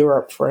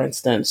Europe, for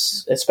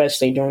instance,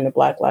 especially during the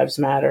Black Lives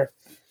Matter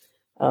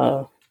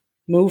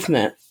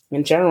movement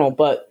in general.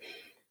 But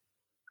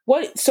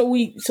so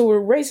we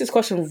raised this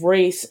question of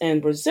race in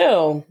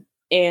Brazil,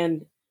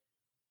 and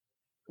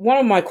one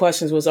of my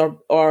questions was: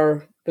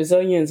 Are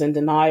Brazilians in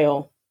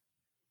denial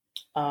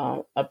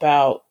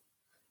about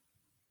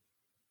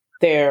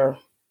their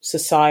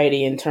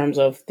society in terms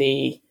of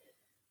the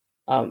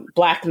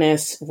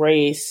Blackness,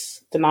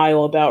 race,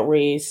 denial about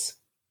race?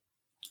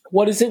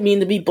 What does it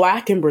mean to be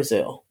Black in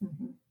Brazil,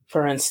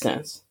 for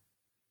instance?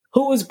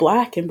 Who is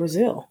Black in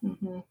Brazil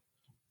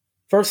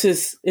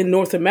versus in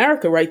North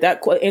America, right?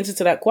 That answer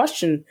to that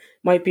question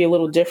might be a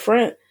little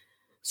different.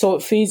 So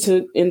it feeds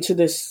into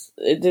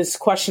this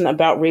question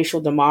about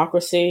racial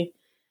democracy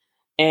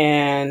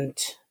and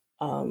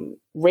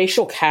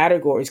racial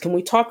categories. Can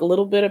we talk a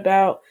little bit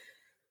about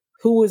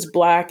who is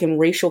Black in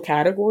racial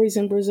categories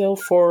in Brazil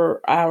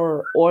for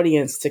our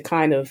audience to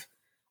kind of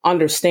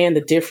understand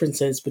the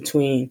differences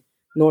between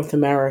North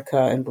America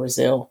and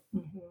Brazil?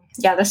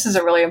 Yeah, this is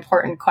a really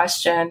important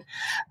question.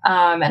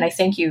 And I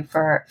thank you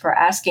for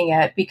asking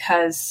it,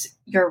 because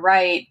you're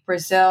right.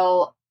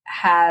 Brazil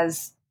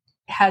has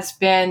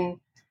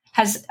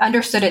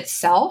understood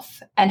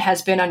itself and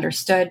has been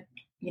understood,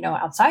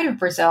 outside of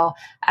Brazil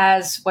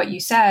as what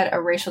you said,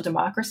 a racial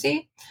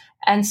democracy.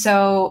 And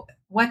so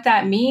what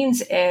that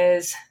means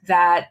is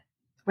that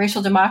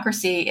racial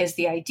democracy is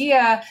the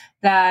idea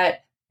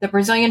that the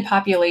Brazilian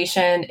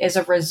population is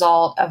a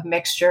result of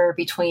mixture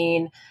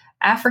between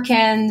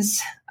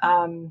Africans,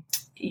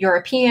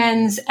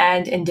 Europeans,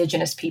 and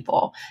indigenous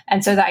people.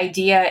 And so the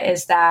idea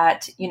is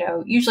that,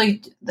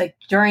 usually like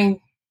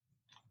during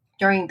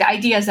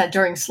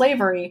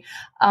slavery,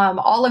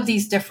 all of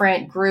these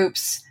different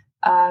groups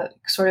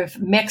sort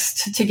of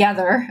mixed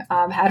together,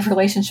 had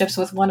relationships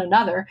with one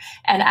another,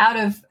 and out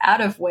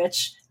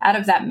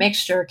of that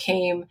mixture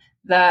came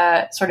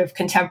the sort of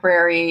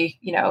contemporary,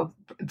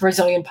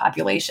 Brazilian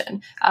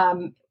population.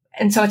 And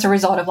so it's a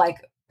result of like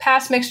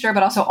past mixture,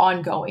 but also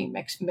ongoing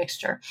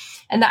mixture.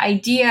 And the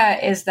idea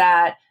is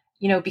that,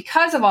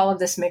 because of all of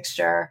this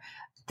mixture,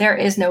 there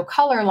is no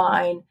color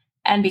line.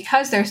 And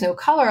because there's no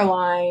color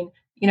line,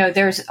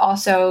 there's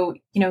also,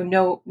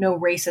 no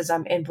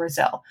racism in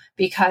Brazil,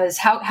 because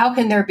how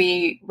can there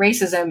be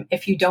racism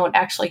if you don't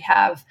actually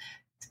have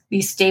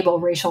these stable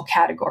racial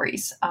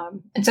categories?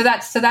 And so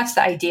that's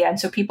the idea. And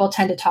so people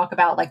tend to talk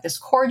about like this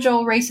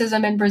cordial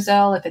racism in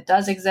Brazil, if it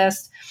does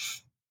exist.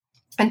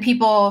 And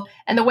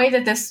the way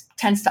that this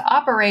tends to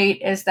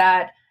operate is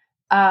that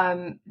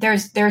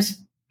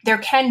there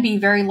can be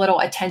very little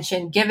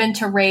attention given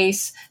to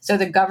race. So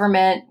the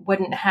government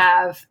wouldn't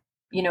have,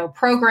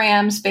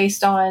 programs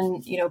based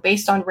on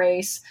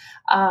race.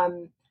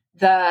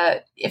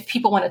 If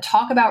people want to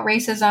talk about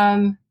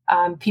racism,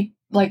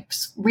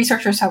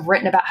 researchers have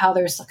written about how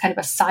there's kind of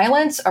a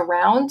silence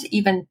around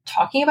even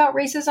talking about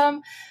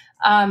racism.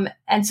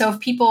 And so if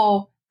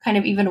people kind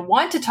of even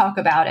want to talk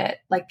about it,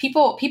 like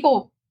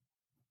people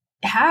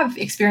have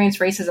experienced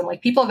racism,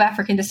 like people of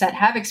African descent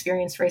have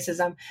experienced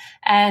racism.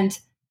 And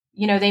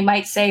they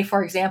might say,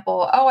 for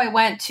example, oh,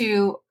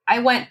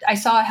 I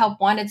saw a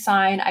help wanted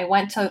sign. I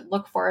went to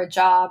look for a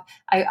job.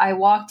 I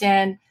walked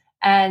in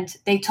and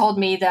they told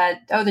me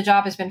that, oh, the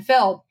job has been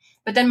filled.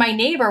 But then my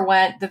neighbor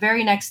went the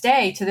very next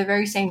day to the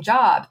very same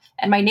job.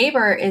 And my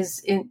neighbor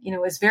is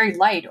very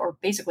light or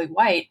basically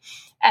white.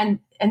 And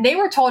they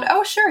were told,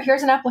 oh, sure,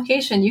 here's an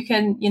application. You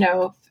can,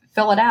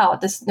 fill it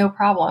out. This, no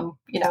problem,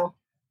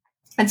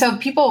 And so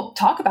people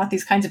talk about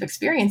these kinds of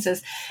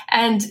experiences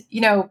and,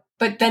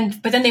 but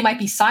then they might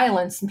be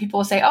silenced and people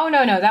will say, oh,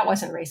 no, that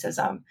wasn't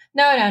racism.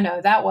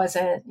 No, that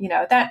wasn't,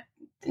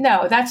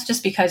 that's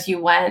just because you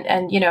went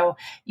and,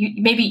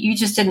 maybe you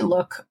just didn't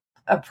look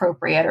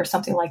appropriate or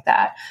something like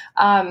that.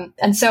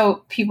 And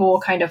so people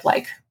will kind of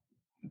like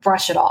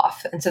brush it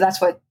off. And so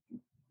that's what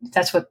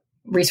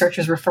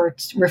researchers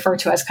refer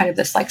to as kind of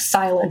this like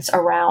silence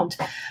around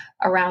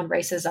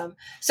racism.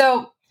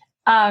 So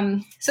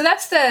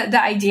that's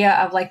the idea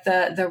of like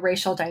the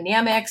racial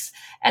dynamics.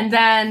 And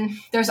then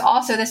there's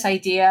also this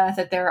idea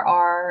that there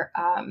are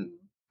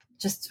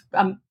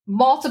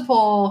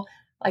multiple,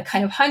 like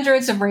kind of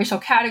hundreds of racial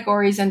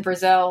categories in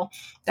Brazil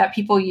that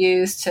people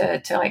use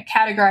to like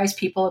categorize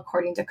people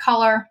according to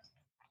color.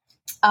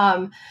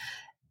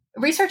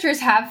 Researchers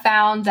have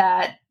found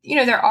that,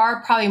 there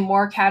are probably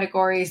more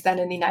categories than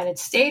in the United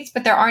States,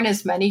 but there aren't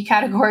as many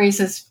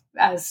categories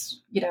as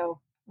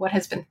what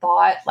has been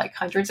thought, like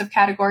hundreds of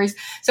categories.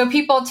 So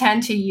people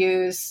tend to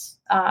use,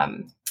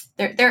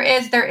 there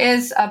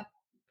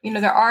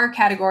are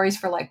categories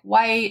for like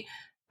white,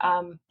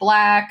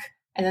 black,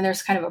 and then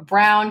there's kind of a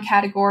brown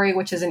category,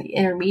 which is an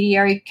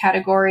intermediary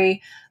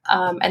category.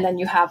 And then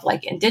you have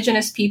like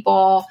indigenous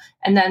people.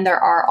 And then there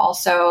are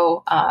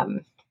also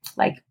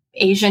like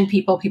Asian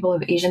people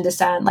of Asian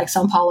descent. Like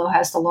Sao Paulo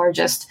has the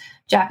largest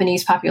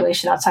Japanese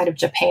population outside of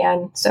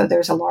Japan. So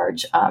there's a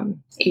large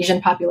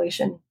Asian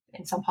population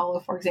in Sao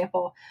Paulo, for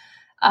example.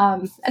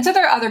 And so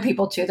there are other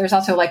people too. There's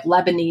also like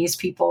Lebanese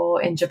people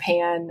in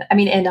Japan. I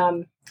mean,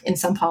 in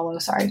Sao Paulo,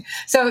 sorry.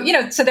 So,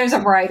 so there's a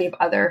variety of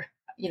other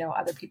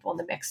people in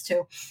the mix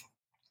too.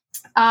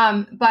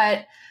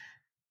 But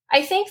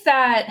I think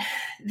that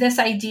this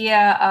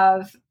idea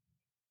of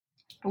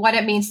what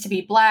it means to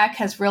be Black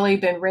has really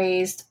been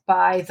raised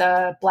by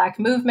the Black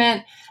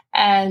movement.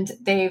 And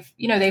they've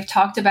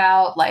talked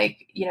about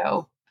like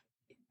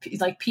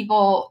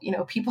people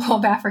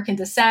of African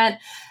descent.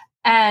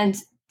 And,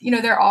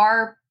 there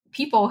are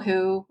people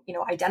who,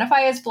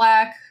 identify as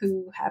Black,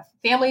 who have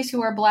families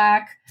who are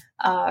Black.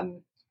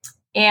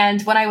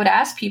 And when I would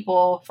ask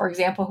people, for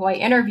example, who I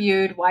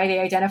interviewed, why they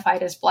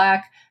identified as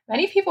Black,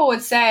 many people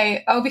would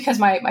say, oh, because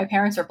my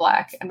parents are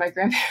Black and my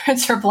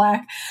grandparents are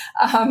Black.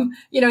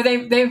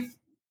 They're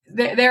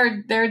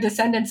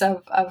descendants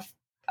of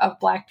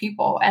Black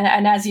people.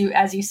 And as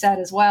you said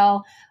as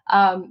well,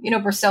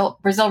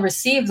 Brazil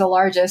received the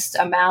largest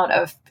amount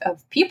of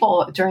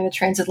people during the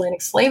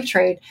transatlantic slave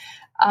trade.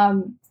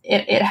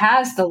 It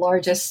has the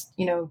largest,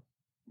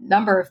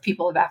 number of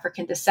people of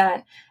African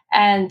descent.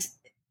 And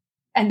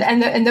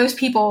those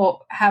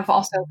people have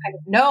also kind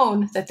of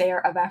known that they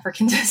are of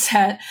African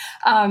descent.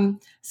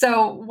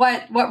 So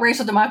what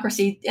racial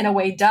democracy in a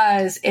way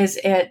does is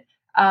it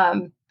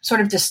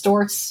sort of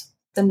distorts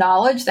the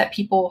knowledge that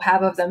people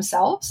have of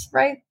themselves,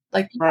 right?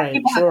 Like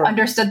people have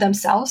understood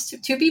themselves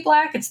to be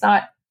Black. It's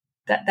not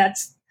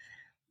that's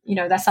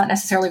not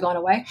necessarily gone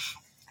away.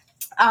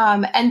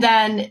 And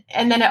then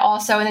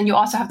you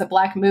also have the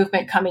Black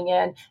movement coming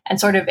in and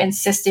sort of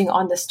insisting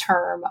on this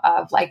term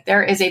of like,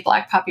 there is a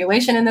Black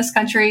population in this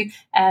country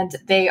and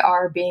they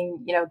are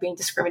being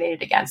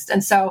discriminated against.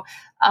 And so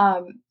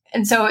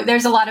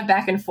there's a lot of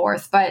back and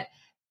forth, but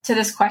to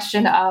this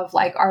question of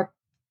like, are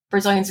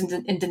Brazilians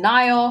in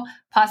denial?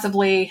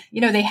 Possibly,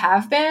 they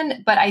have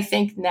been, but I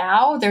think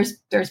now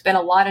there's been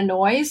a lot of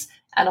noise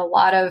and a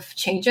lot of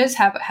changes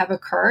have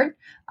occurred.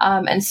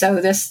 And so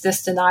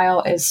this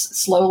denial is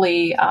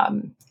slowly,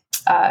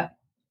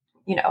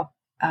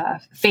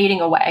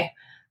 fading away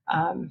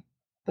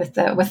with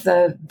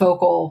the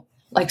vocal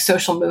like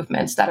social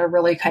movements that are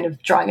really kind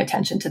of drawing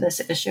attention to this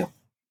issue.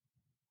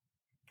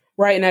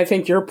 Right. And I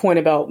think your point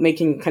about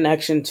making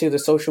connection to the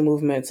social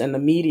movements and the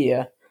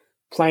media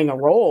playing a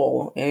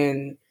role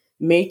in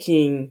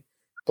making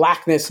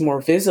Blackness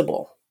more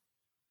visible.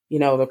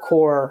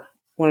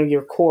 One of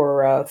your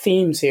core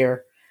themes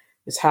here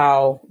is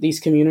how these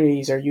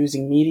communities are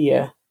using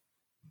media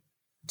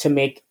to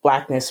make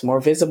Blackness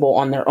more visible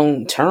on their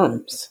own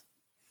terms.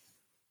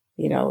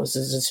 This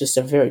is just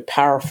a very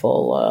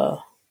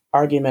powerful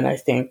argument, I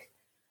think.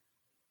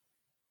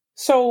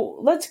 So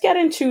let's get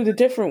into the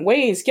different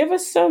ways. Give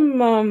us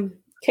some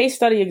case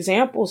study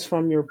examples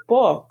from your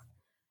book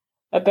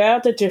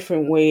about the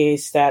different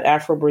ways that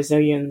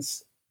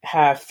Afro-Brazilians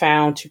have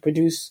found to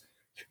produce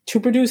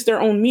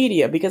their own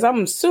media, because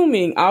I'm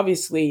assuming,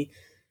 obviously,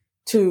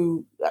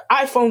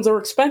 iPhones are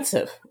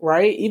expensive,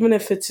 right? Even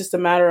if it's just a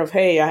matter of,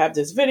 hey, I have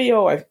this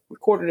video, I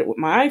recorded it with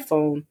my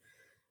iPhone,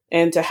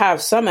 and to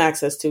have some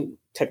access to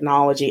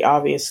technology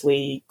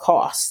obviously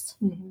costs.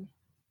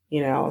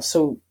 Mm-hmm.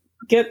 So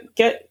get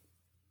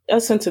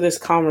us into this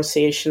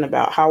conversation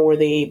about how were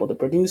they able to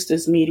produce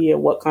this media,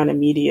 what kind of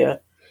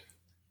media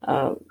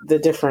the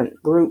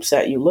different groups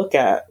that you look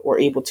at were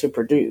able to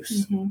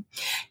produce. Mm-hmm.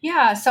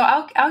 Yeah, so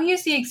I'll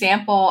use the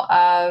example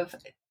of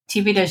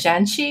TV de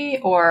gente,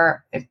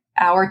 or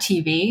Our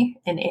TV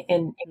in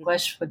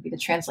English would be the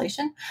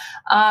translation.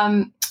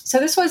 So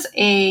this was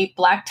a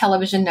Black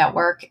television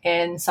network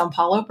in São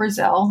Paulo,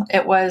 Brazil.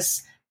 It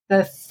was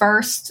the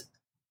first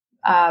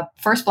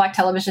Black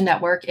television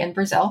network in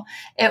Brazil.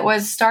 It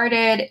was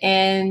started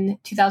in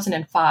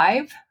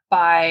 2005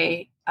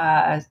 by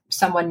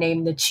someone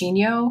named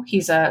Nichinho.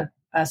 He's a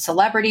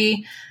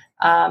celebrity.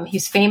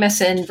 He's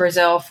famous in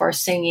Brazil for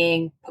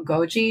singing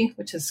pagode,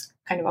 which is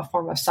kind of a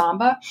form of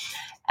samba.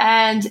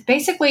 And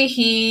basically,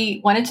 he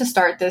wanted to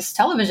start this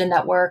television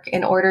network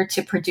in order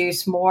to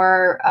produce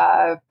more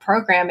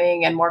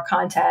programming and more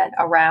content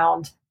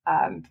around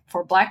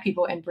for Black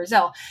people in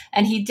Brazil.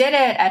 And he did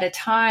it at a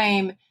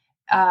time,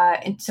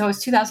 and so it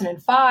was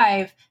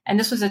 2005, and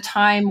this was a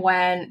time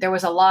when there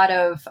was a lot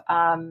of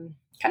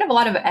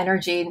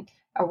energy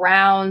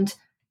around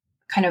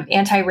kind of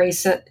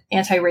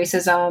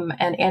anti-racism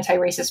and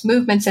anti-racist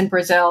movements in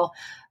Brazil.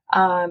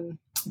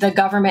 The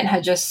government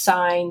had just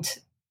signed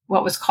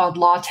what was called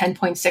Law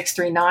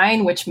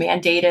 10.639, which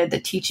mandated the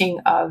teaching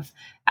of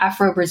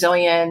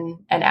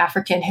Afro-Brazilian and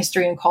African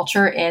history and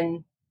culture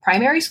in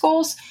primary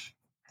schools.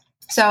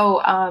 So,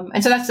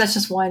 and so that's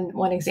just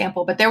one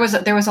example. But there was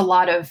a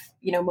lot of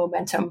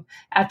momentum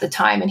at the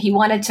time, and he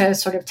wanted to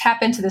sort of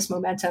tap into this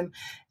momentum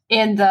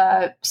in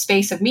the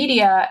space of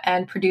media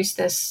and produce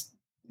this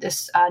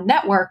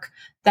network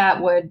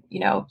that would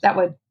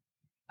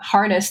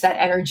harness that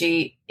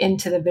energy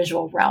into the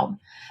visual realm.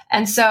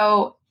 And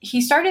so he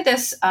started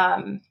this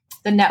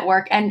the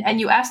network,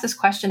 and you asked this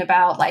question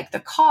about like the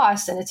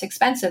cost, and it's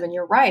expensive, and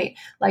you're right.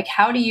 Like,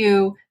 how do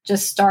you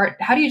just start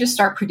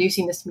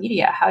producing this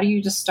media? How do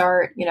you just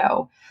start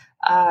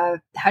a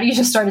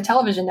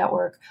television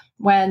network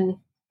when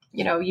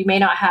you may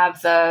not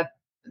have the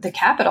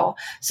capital?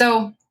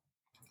 So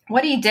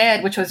what he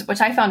did, which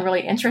I found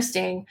really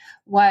interesting,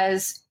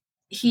 was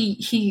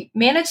he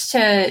managed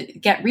to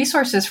get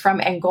resources from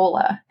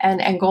Angola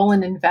and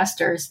Angolan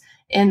investors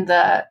in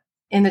the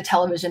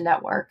television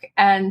network.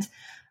 And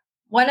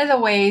one of the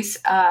ways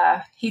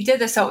he did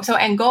this, so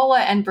Angola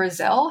and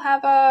Brazil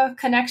have a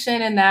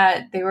connection in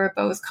that they were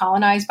both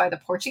colonized by the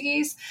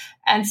Portuguese.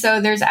 And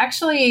so there's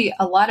actually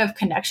a lot of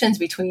connections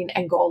between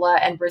Angola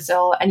and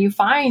Brazil. And you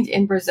find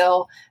in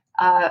Brazil,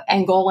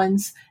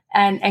 Angolans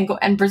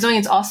and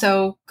Brazilians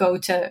also go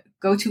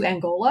to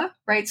Angola,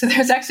 right? So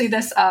there's actually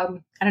this,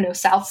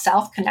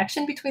 South-South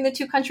connection between the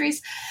two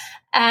countries.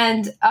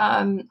 And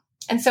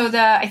so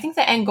I think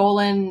the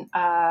Angolan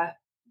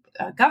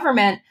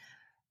government,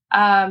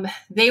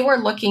 they were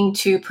looking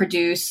to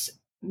produce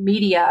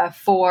media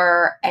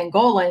for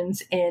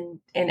Angolans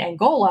in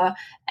Angola.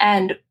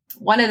 And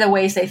one of the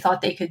ways they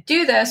thought they could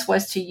do this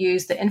was to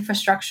use the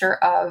infrastructure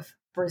of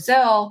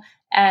Brazil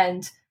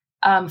and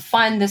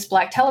fund this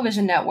Black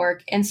television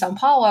network in Sao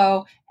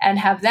Paulo and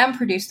have them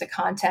produce the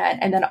content,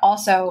 and then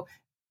also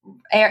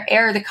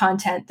air the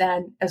content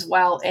then as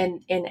well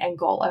in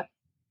Angola.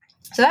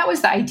 So that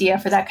was the idea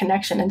for that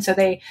connection. And so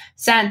they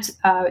sent,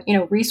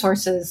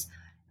 resources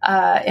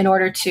in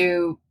order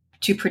to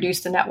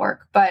produce the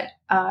network. But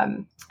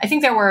I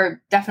think there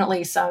were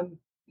definitely some,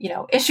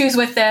 issues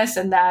with this,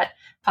 and that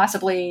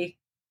possibly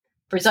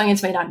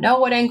Brazilians may not know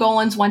what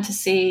Angolans want to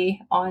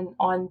see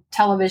on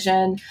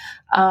television.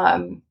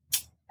 There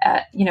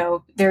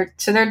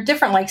are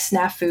different like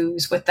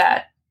snafus with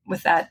that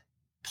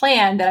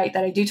plan that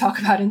I do talk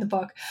about in the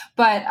book.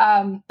 But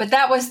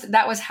that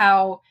was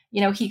how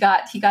he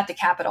got the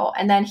capital,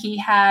 and then he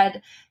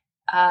had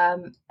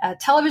a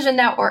television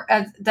network.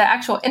 The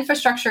actual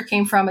infrastructure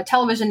came from a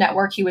television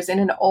network. He was in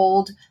an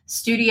old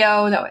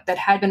studio that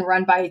had been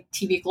run by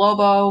TV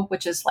Globo,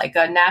 which is like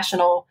a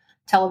national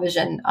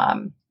television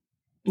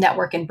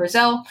network in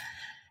Brazil,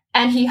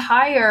 and he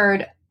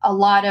hired a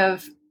lot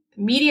of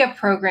media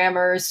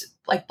programmers,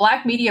 like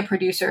Black media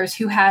producers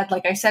who had,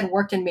 like I said,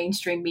 worked in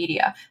mainstream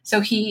media.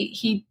 So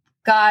he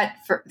got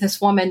for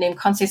this woman named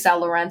Conceição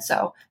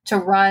Lourenço to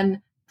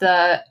run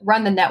the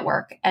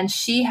network, and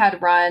she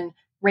had run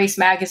Race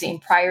Magazine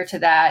prior to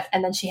that,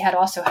 and then she had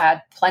also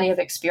had plenty of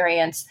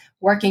experience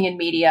working in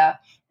media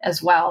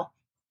as well,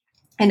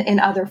 and in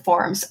other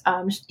forms.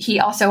 He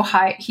also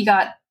he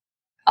got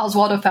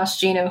Oswaldo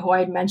Faustino, who I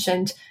had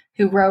mentioned,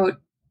 who wrote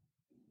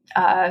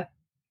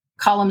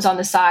columns on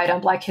the side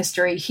on Black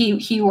history.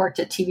 He worked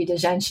at TV de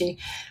gente,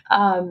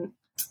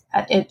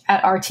 at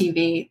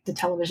RTV, the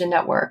television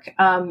network.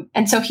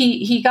 And so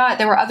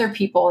there were other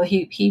people.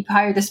 He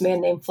hired this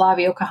man named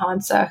Flavio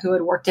Carranza, who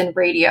had worked in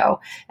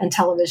radio and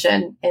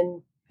television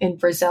in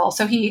Brazil.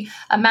 So he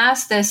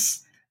amassed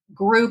this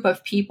group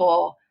of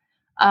people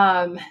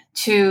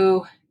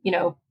to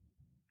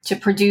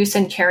produce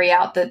and carry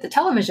out the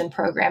television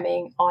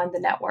programming on the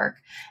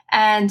network.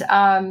 And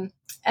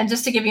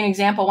just to give you an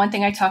example, one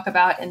thing I talk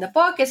about in the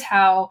book is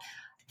how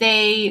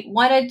they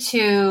wanted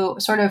to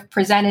sort of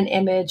present an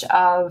image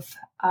of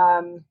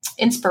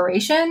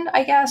inspiration,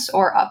 I guess,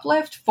 or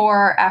uplift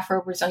for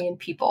Afro-Brazilian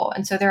people.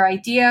 And so their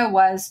idea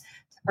was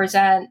to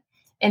present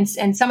in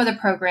some of the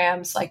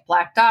programs like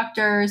Black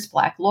doctors,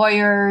 Black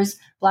lawyers,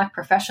 Black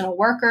professional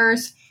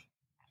workers.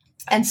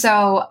 And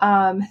so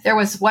there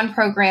was one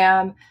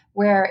program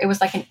where it was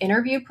like an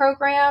interview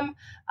program.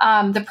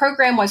 The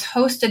program was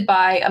hosted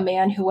by a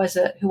man who was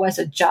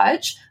a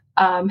judge.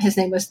 His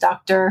name was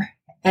Dr.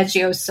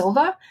 Egio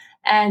Silva,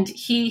 and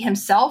he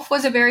himself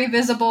was a very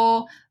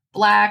visible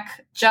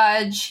Black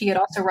judge. He had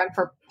also run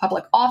for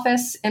public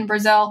office in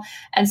Brazil.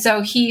 And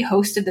so he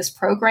hosted this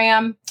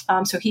program.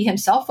 So he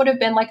himself would have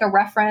been like a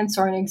reference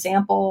or an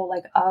example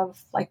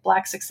of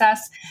Black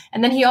success.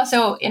 And then he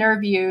also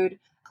interviewed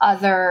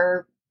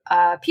other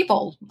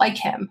people like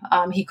him.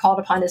 He called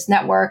upon his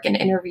network and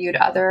interviewed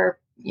other,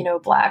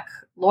 Black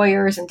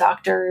lawyers and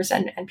doctors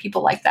and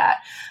people like that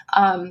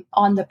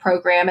on the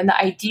program. And the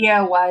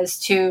idea was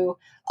to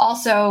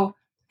also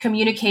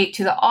communicate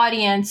to the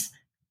audience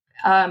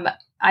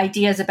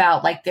ideas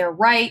about like their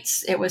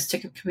rights. It was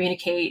to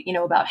communicate,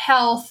 about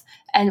health,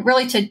 and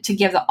really to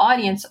give the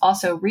audience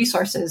also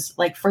resources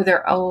like for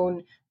their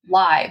own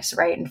lives,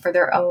 right? And for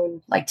their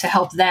own, like to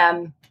help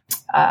them,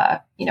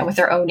 with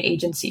their own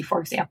agency, for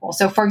example.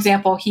 So for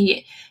example,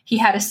 he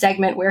had a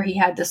segment where he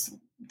had this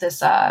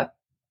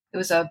it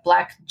was a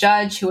Black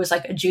judge who was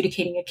like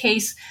adjudicating a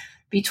case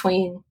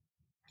between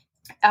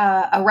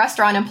a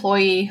restaurant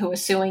employee who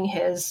was suing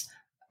his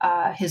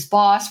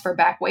boss for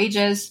back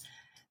wages.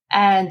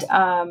 And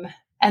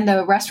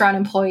the restaurant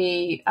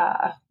employee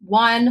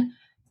won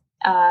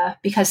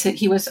because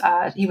he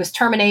was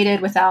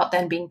terminated without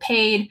then being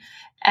paid,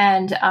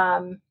 and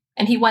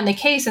he won the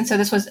case. And so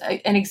this was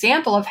an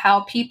example of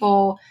how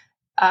people,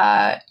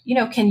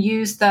 can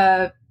use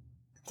the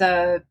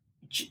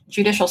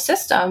judicial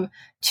system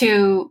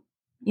to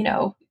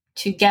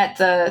get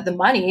the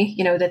money,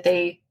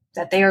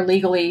 that they are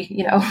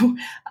legally,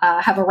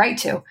 have a right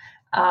to.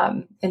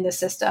 In the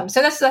system.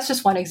 So that's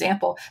just one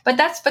example, but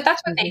that's what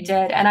they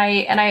did. And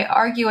I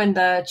argue in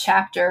the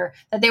chapter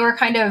that they were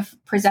kind of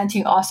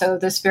presenting also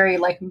this very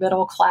like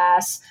middle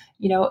class,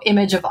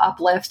 image of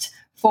uplift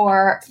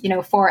for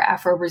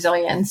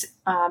Afro-Brazilians,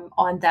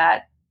 on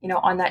that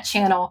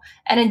channel.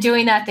 And in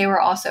doing that, they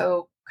were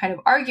also kind of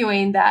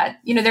arguing that,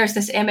 there's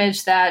this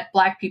image that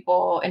Black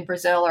people in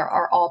Brazil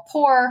are all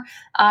poor.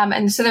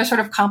 And so they're sort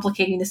of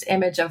complicating this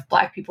image of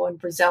Black people in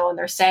Brazil. And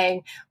they're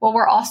saying, well,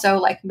 we're also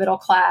like middle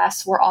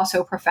class. We're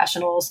also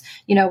professionals.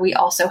 We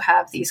also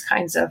have these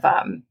kinds of,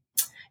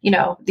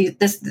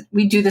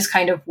 we do this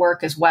kind of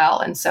work as well.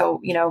 And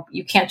so,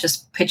 you can't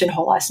just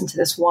pigeonhole us into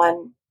this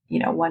one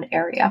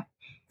area.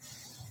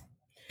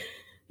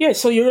 Yeah,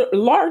 so your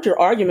larger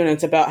argument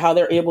is about how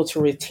they're able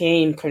to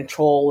retain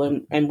control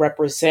and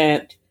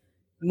represent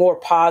more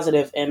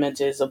positive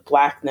images of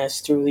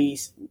Blackness through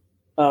these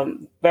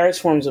various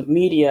forms of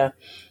media,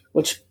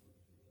 which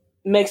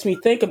makes me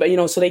think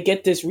about, so they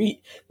get this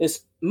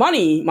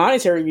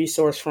monetary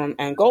resource from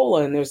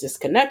Angola, and there's this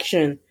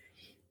connection,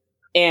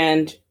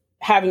 and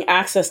having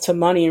access to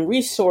money and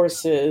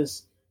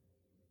resources.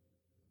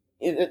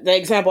 The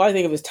example I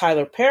think of is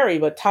Tyler Perry,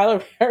 but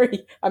Tyler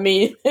Perry,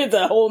 it's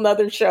a whole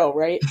nother show,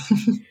 right?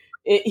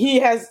 He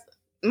has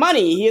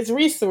money, he has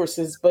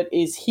resources, but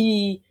is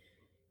he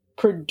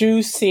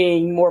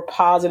producing more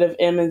positive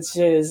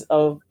images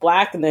of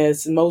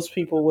Blackness? Most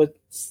people would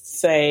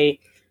say,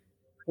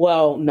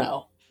 well,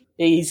 no.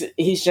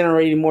 He's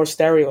generating more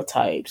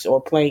stereotypes or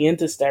playing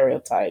into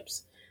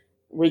stereotypes,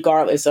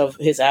 regardless of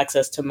his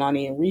access to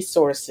money and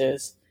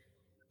resources.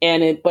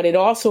 But it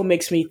also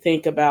makes me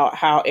think about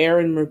how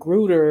Aaron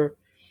Magruder,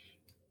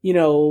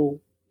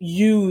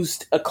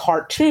 used a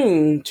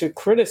cartoon to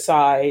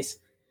criticize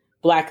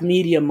Black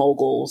media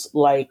moguls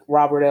like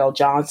Robert L.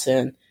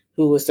 Johnson,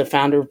 who was the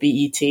founder of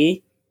BET.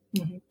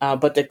 Mm-hmm.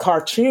 But the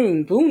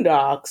cartoon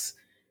Boondocks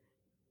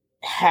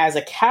has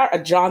a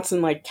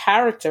Johnson-like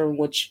character in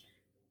which,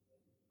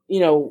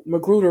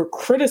 Magruder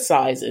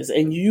criticizes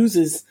and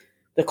uses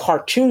the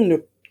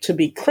cartoon to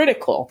be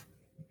critical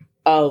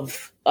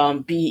of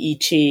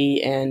BET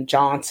and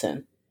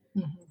Johnson.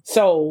 Mm-hmm.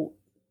 So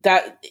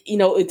that,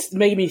 it's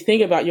making me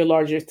think about your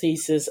larger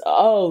thesis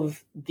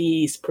of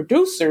these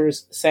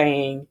producers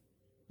saying,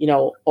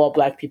 all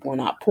Black people are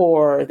not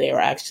poor. They are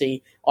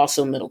actually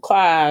also middle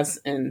class,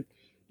 and,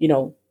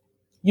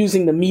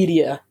 using the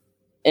media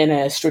in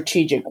a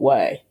strategic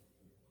way.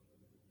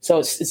 So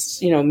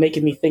it's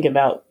making me think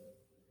about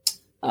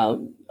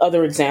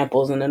other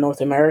examples in the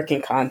North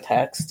American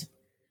context.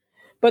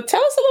 But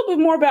tell us a little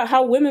bit more about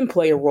how women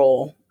play a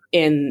role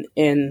in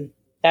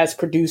as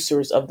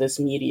producers of this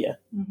media.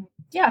 Mm-hmm.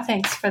 Yeah,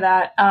 thanks for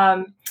that.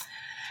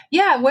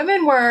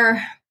 Women were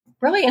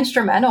really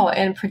instrumental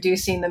in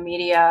producing the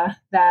media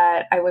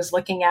that I was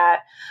looking at.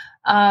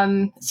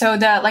 So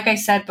that, like I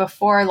said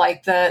before,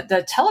 like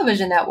the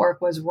television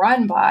network was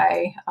run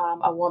by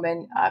a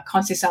woman,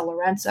 Conceição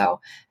Lourenço,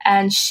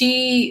 and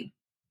she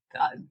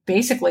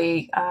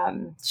basically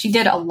she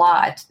did a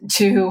lot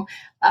to,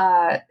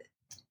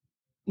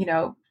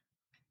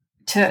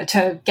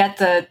 to get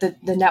the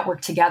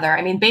network together.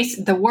 I mean,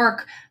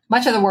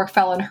 much of the work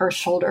fell on her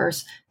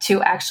shoulders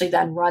to actually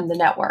then run the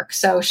network.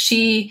 So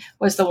she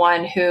was the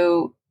one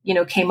who,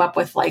 came up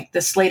with like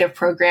the slate of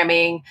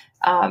programming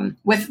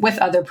with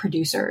other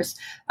producers.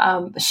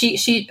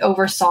 She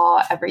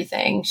oversaw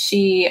everything.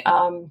 She,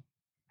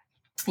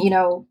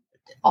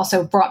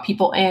 also brought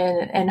people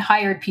in and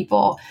hired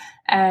people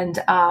and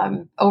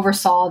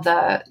oversaw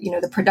the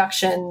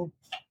production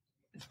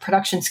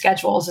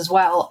schedules as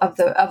well of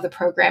the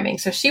programming.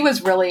 So she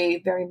was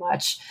really very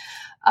much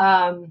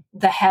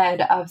the head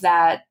of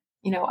that,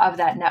 of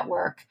that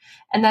network.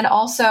 And then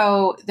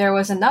also there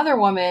was another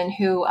woman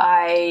who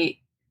I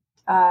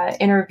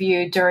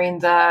interviewed during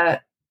the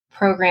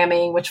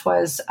programming, which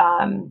was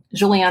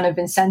Juliana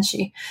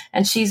Vicente.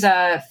 And she's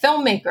a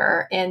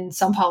filmmaker in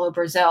São Paulo,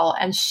 Brazil.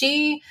 And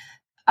she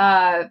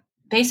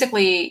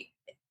basically,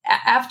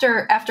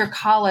 after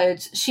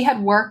college, she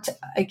had worked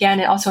again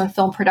also in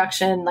film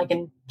production, like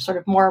in sort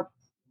of more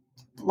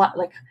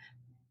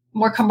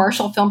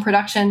commercial film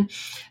production,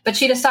 but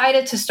she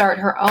decided to start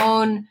her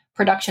own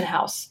production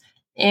house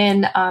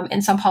in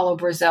São Paulo,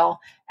 Brazil,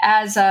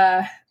 as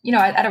at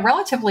a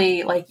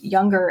relatively like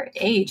younger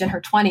age, in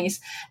her 20s,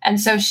 and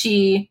so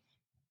she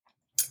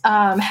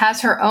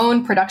has her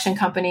own production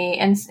company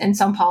in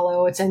São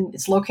Paulo.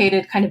 It's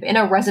located kind of in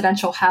a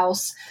residential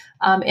house,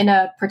 in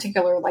a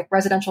particular like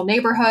residential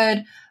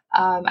neighborhood.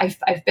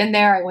 I've been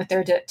there. I went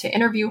there to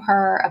interview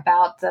her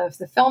about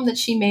the film that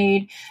she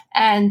made,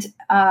 and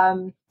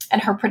in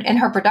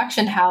her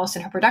production house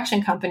and her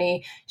production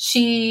company,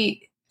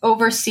 she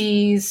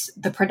oversees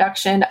the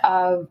production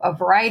of a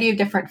variety of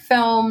different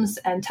films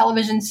and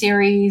television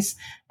series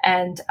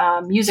and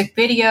music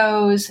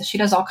videos. She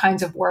does all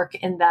kinds of work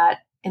in that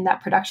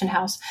production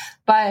house.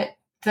 But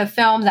the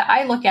film that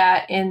I look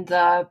at in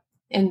the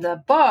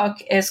book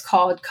is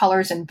called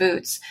Colors and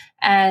Boots,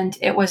 and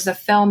it was the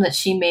film that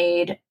she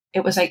made.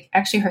 It was like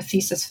actually her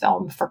thesis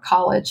film for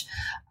college,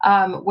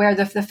 where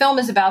the film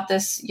is about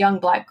this young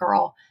Black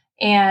girl,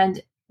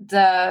 and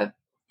so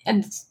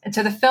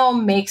the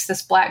film makes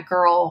this Black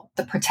girl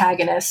the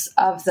protagonist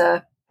of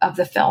the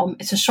film.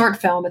 It's a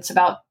short film. It's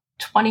about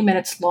 20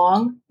 minutes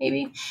long,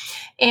 maybe.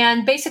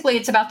 And basically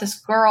it's about this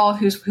girl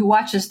who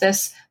watches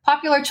this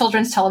popular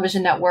children's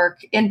television network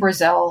in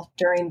Brazil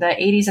during the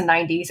 80s and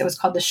 90s. It was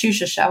called the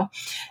Xuxa Show.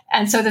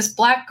 And so this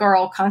Black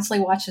girl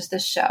constantly watches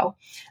this show.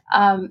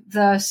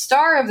 The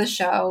star of the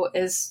show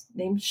is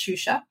named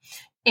Xuxa,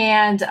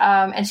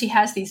 and she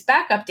has these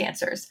backup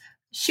dancers.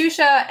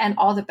 Xuxa and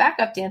all the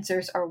backup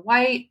dancers are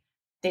white.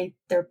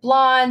 They're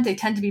blonde. They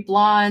tend to be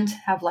blonde,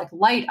 have like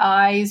light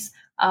eyes,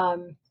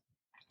 and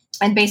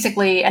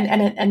basically,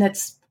 and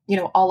it's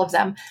all of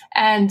them,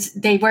 and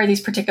they wear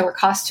these particular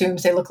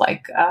costumes. They look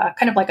like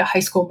kind of like a high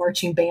school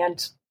marching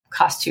band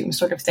costume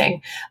sort of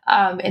thing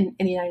in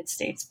the United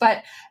States.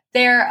 But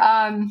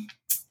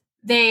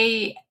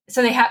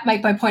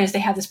my point is they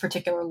have this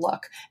particular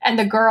look, and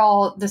the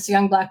girl, this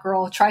young Black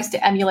girl, tries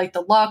to emulate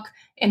the look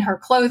in her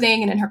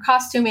clothing and in her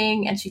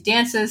costuming, and she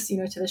dances,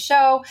 to the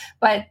show.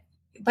 But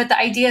the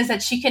idea is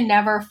that she can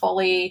never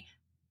fully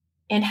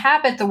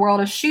inhabit the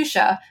world of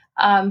Xuxa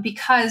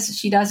because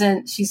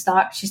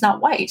she's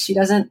not white. She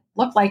doesn't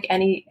look like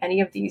any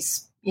of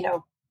these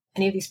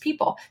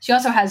people. She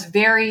also has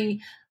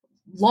very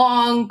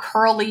long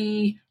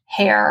curly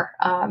hair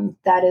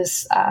that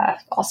is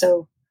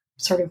also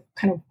sort of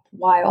kind of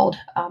wild,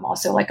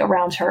 also like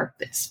around her.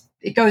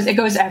 It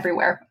goes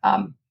everywhere,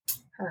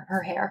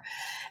 her hair.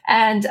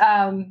 And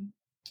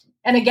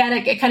again,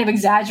 it kind of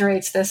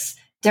exaggerates this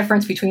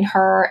difference between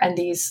her and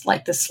these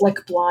like the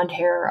slick blonde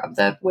hair of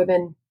the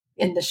women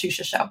in the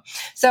Xuxa Show.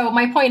 So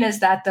my point is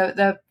that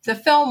the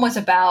film was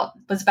about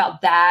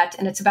that,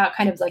 and it's about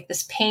kind of like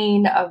this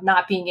pain of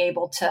not being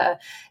able to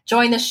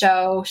join the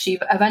show. She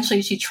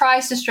eventually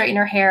tries to straighten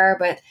her hair,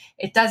 but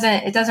it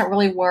doesn't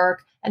really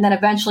work. And then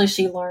eventually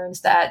she learns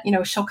that,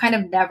 she'll kind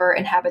of never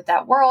inhabit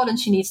that world, and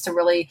she needs to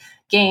really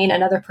gain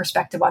another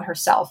perspective on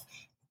herself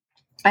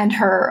and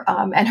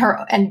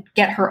and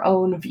get her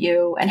own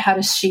view. And how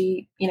does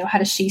she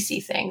see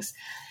things?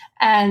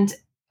 And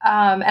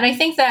I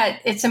think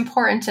that it's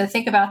important to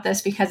think about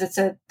this because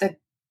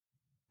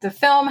the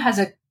film has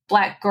a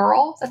Black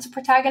girl that's a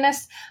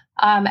protagonist.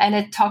 And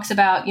it talks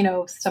about,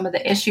 some of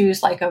the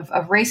issues like of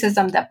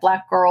racism that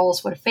Black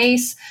girls would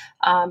face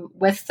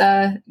with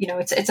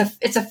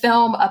it's a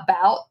film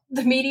about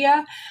the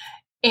media.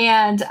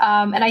 And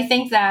I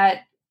think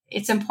that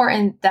it's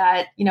important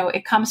that,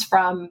 it comes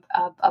from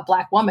a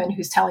Black woman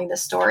who's telling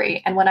this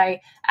story. And when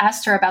I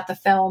asked her about the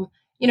film,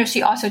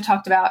 she also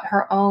talked about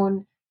her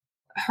own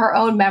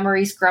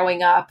memories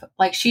growing up.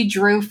 Like she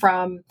drew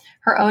from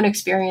her own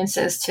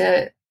experiences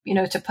to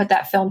put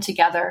that film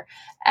together.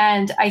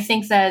 And I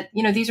think that,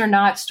 these are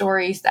not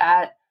stories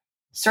that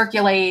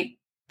circulate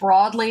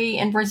broadly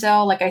in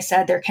Brazil. Like I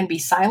said, there can be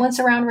silence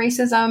around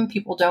racism.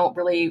 People don't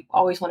really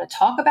always want to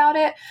talk about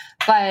it.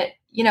 But,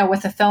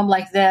 with a film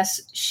like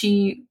this,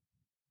 she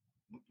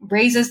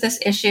raises this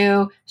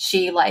issue.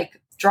 She like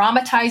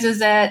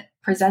dramatizes it,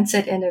 presents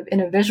it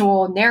in a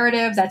visual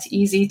narrative that's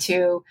easy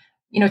to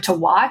to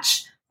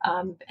watch.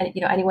 And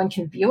anyone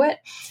can view it.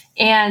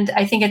 And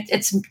I think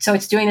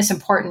it's doing this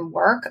important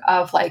work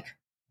of like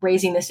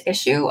raising this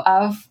issue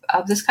of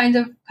this kind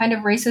of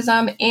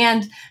racism,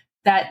 and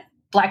that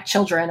Black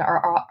children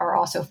are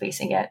also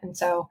facing it. And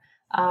so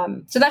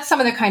that's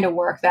some of the kind of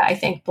work that I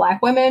think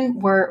Black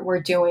women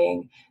were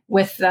doing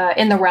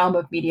in the realm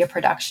of media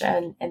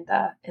production in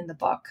the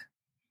book.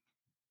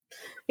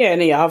 Yeah,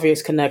 and the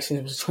obvious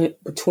connections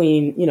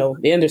between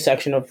the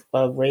intersection of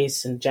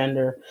race and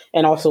gender,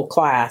 and also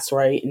class,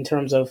 right? In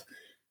terms of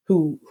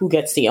who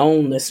gets to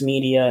own this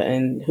media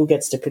and who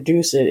gets to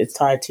produce it, it's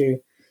tied to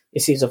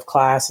issues of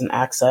class and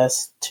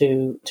access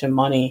to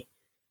money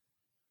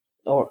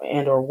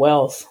or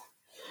wealth.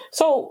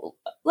 So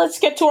let's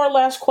get to our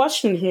last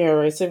question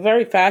here. It's a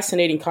very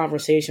fascinating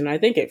conversation. I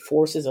think it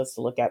forces us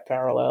to look at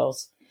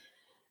parallels,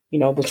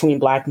 between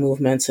Black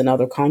movements in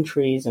other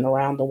countries and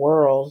around the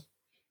world.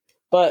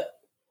 But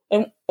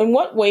in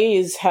what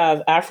ways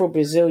have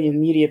Afro-Brazilian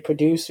media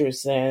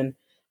producers then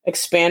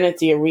expanded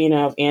the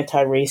arena of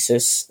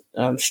anti-racist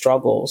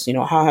struggles?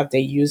 How have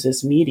they used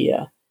this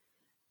media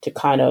to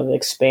kind of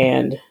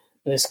expand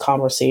this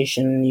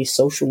conversation and these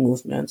social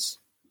movements?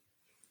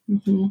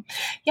 Mm-hmm.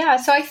 Yeah,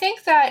 so I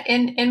think that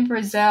in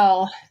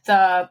Brazil,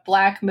 the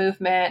Black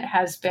movement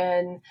has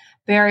been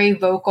very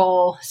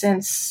vocal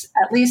since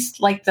at least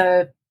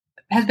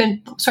has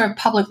been sort of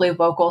publicly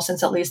vocal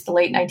since at least the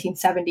late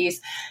 1970s,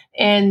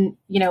 in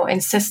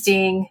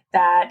insisting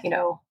that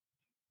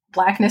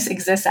Blackness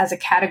exists as a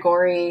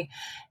category.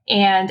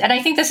 And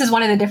I think this is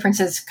one of the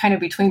differences kind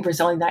of between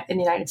Brazil and the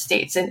United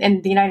States. And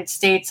in the United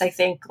States, I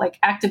think like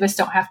activists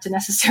don't have to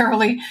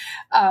necessarily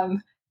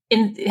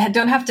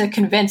don't have to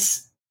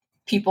convince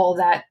people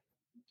that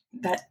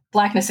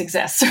Blackness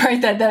exists, right?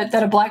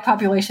 That a Black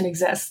population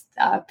exists.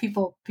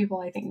 People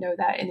I think know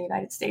that in the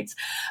United States,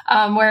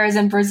 whereas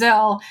in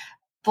Brazil,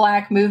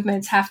 Black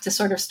movements have to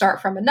sort of start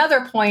from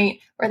another point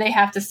where they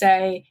have to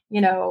say,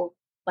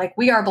 like,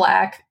 we are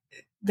Black.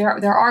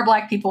 There are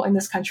Black people in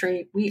this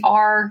country. We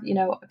are,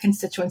 a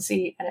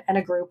constituency and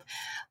a group.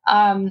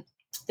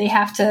 They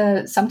have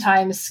to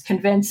sometimes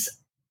convince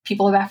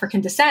people of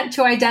African descent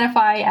to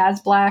identify as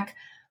Black,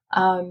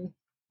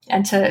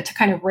 and to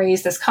kind of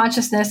raise this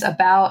consciousness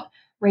about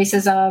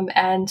racism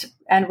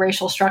and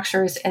racial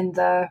structures in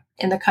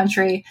the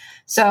country.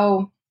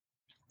 So,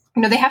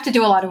 they have to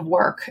do a lot of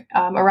work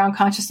around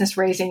consciousness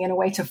raising in a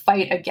way to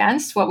fight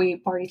against what we've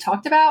already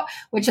talked about,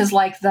 which is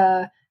like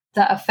the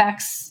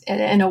effects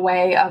in a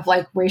way of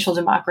like racial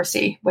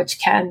democracy, which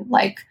can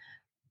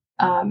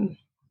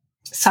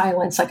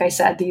silence, like I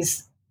said,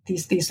 these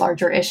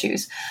larger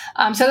issues.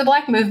 So the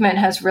Black movement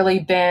has really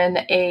been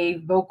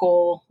a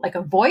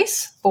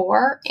voice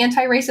for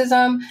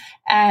anti-racism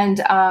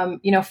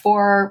and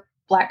for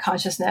Black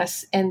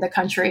consciousness in the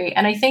country.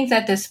 And I think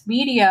that this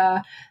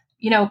media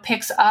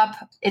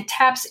it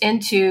taps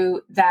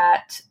into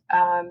that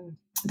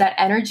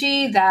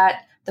energy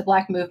that the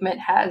Black movement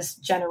has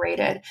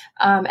generated.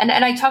 And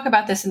I talk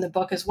about this in the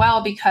book as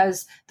well,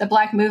 because the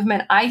Black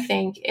movement, I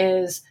think,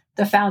 is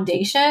the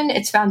foundation.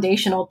 It's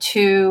foundational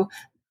to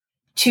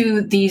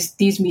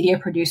these media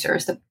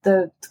producers.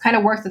 The kind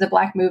of work that the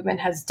Black movement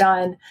has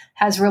done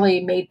has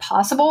really made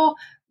possible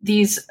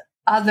these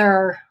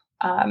other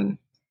kind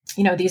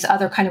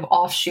of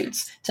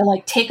offshoots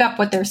to take up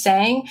what they're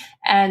saying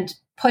and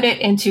put it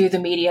into the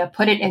media,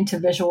 put it into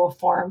visual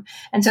form.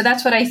 And so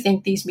that's what I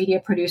think these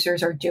media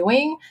producers are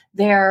doing.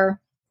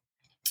 They're,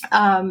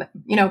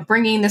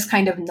 bringing this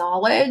kind of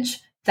knowledge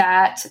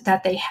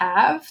that they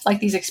have, like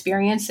these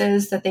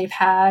experiences that they've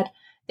had.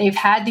 They've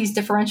had these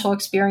differential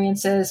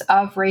experiences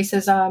of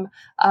racism,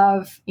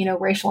 of,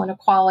 racial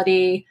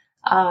inequality,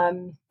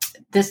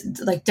 this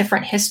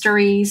different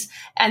histories.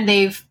 And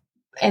they've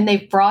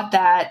brought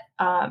that,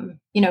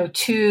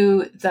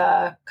 to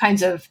the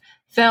kinds of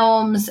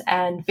films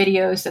and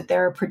videos that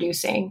they're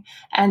producing.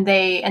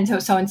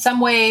 So in some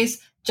ways,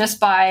 just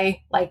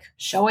by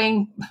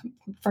showing,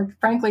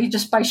 frankly,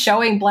 just by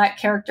showing Black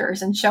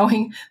characters and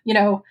showing,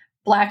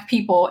 Black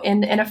people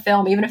in a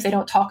film, even if they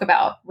don't talk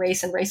about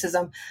race and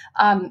racism,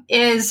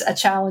 is a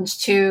challenge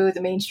to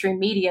the mainstream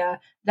media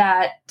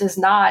that does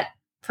not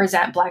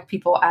present Black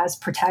people as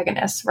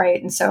protagonists,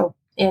 right? And so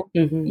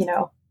in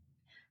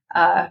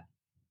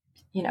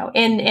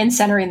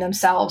centering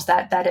themselves,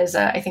 that is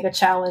I think a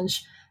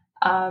challenge,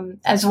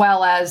 as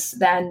well as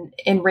then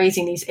in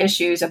raising these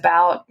issues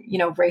about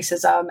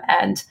racism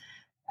and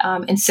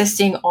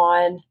insisting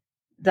on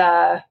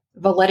the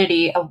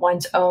validity of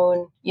one's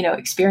own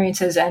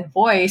experiences and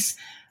voice,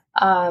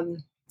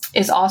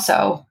 is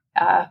also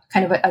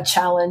kind of a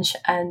challenge,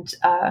 and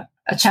a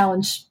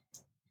challenge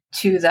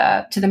to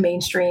the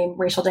mainstream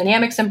racial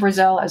dynamics in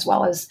Brazil, as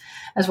well as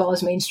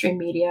mainstream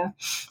media.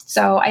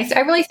 So I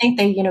really think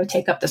they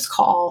take up this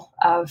call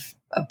of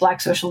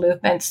Black social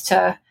movements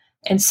to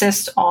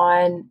insist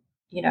on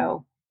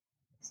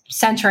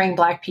centering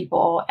Black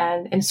people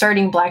and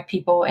inserting Black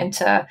people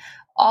into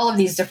all of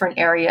these different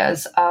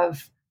areas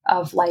of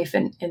life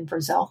in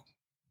Brazil.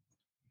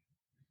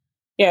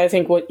 Yeah, I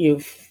think what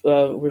you've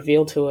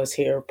revealed to us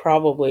here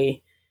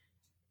probably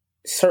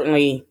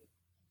certainly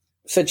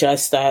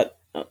suggests that,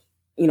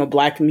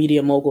 Black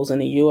media moguls in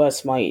the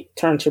U.S. might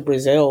turn to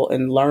Brazil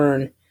and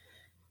learn,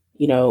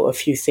 a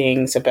few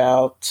things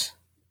about,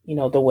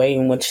 the way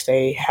in which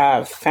they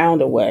have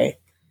found a way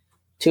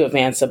to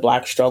advance the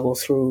Black struggle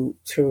through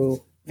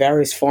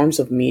various forms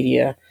of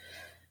media,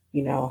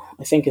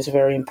 I think is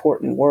very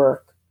important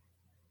work.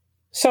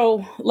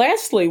 So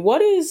lastly,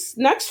 what is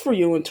next for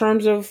you in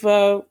terms of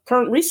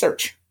current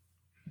research?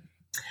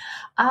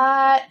 So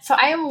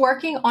I am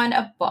working on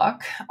a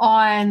book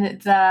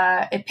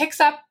it picks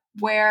up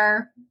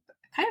where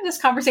kind of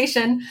this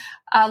conversation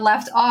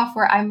left off,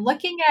 where I'm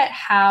looking at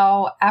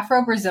how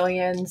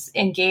Afro-Brazilians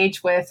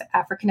engage with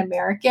African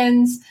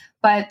Americans,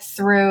 but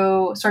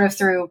through kind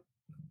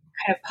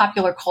of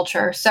popular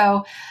culture.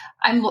 So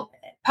I'm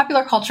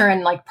popular culture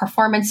and like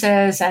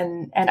performances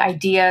and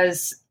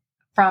ideas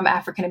from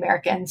African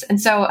Americans.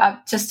 And so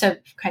just to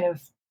kind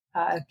of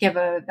give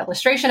an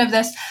illustration of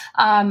this,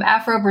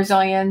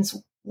 Afro-Brazilians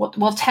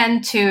will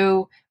tend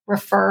to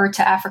refer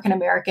to African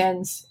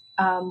Americans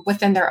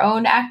within their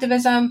own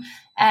activism,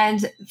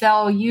 and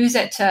they'll use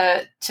it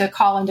to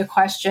call into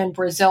question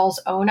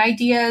Brazil's own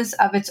ideas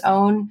of its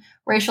own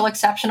racial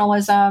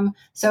exceptionalism.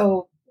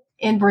 So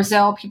in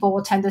Brazil, people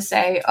will tend to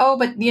say, "Oh,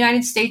 but the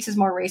United States is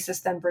more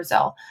racist than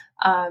Brazil."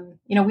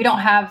 We don't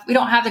have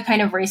the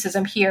kind of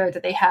racism here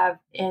that they have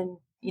in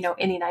the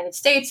United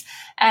States.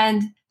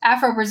 And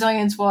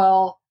Afro-Brazilians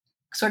will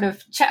sort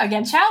of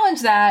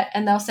challenge that,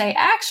 and they'll say,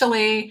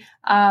 actually,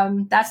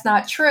 that's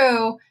not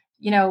true.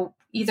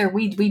 Either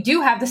we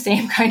do have the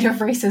same kind of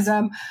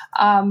racism,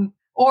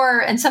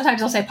 and sometimes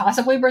they'll say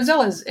possibly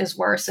Brazil is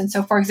worse. And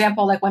so, for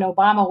example, like when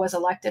Obama was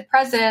elected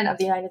president of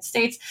the United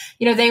States,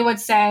 they would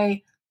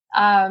say,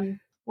 well,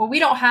 we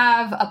don't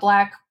have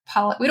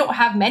we don't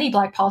have many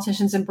Black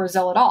politicians in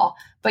Brazil at all.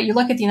 But you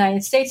look at the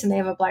United States and they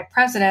have a Black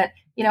president.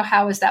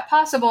 How is that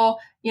possible?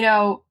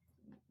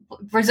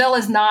 Brazil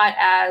is not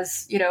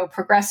as,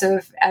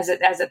 progressive as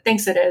it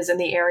thinks it is in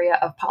the area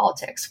of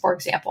politics, for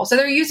example. So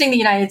they're using the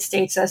United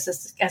States as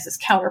this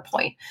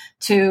counterpoint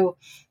to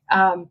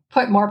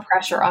put more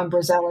pressure on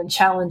Brazil and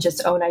challenge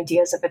its own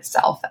ideas of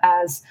itself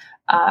as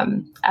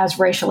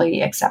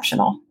racially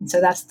exceptional. And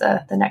so that's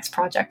the next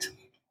project.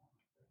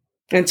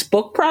 It's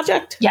book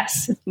project?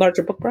 Yes.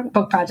 Larger book project?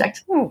 Book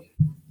project. Oh,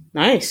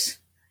 nice.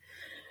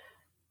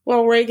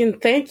 Well, Reagan,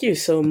 thank you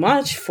so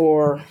much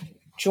for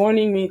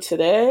joining me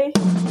today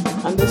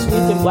on This Week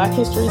in Black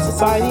History,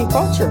 Society, and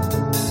Culture.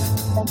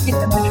 Thank you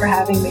so much for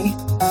having me.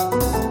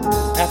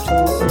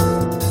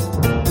 Absolutely.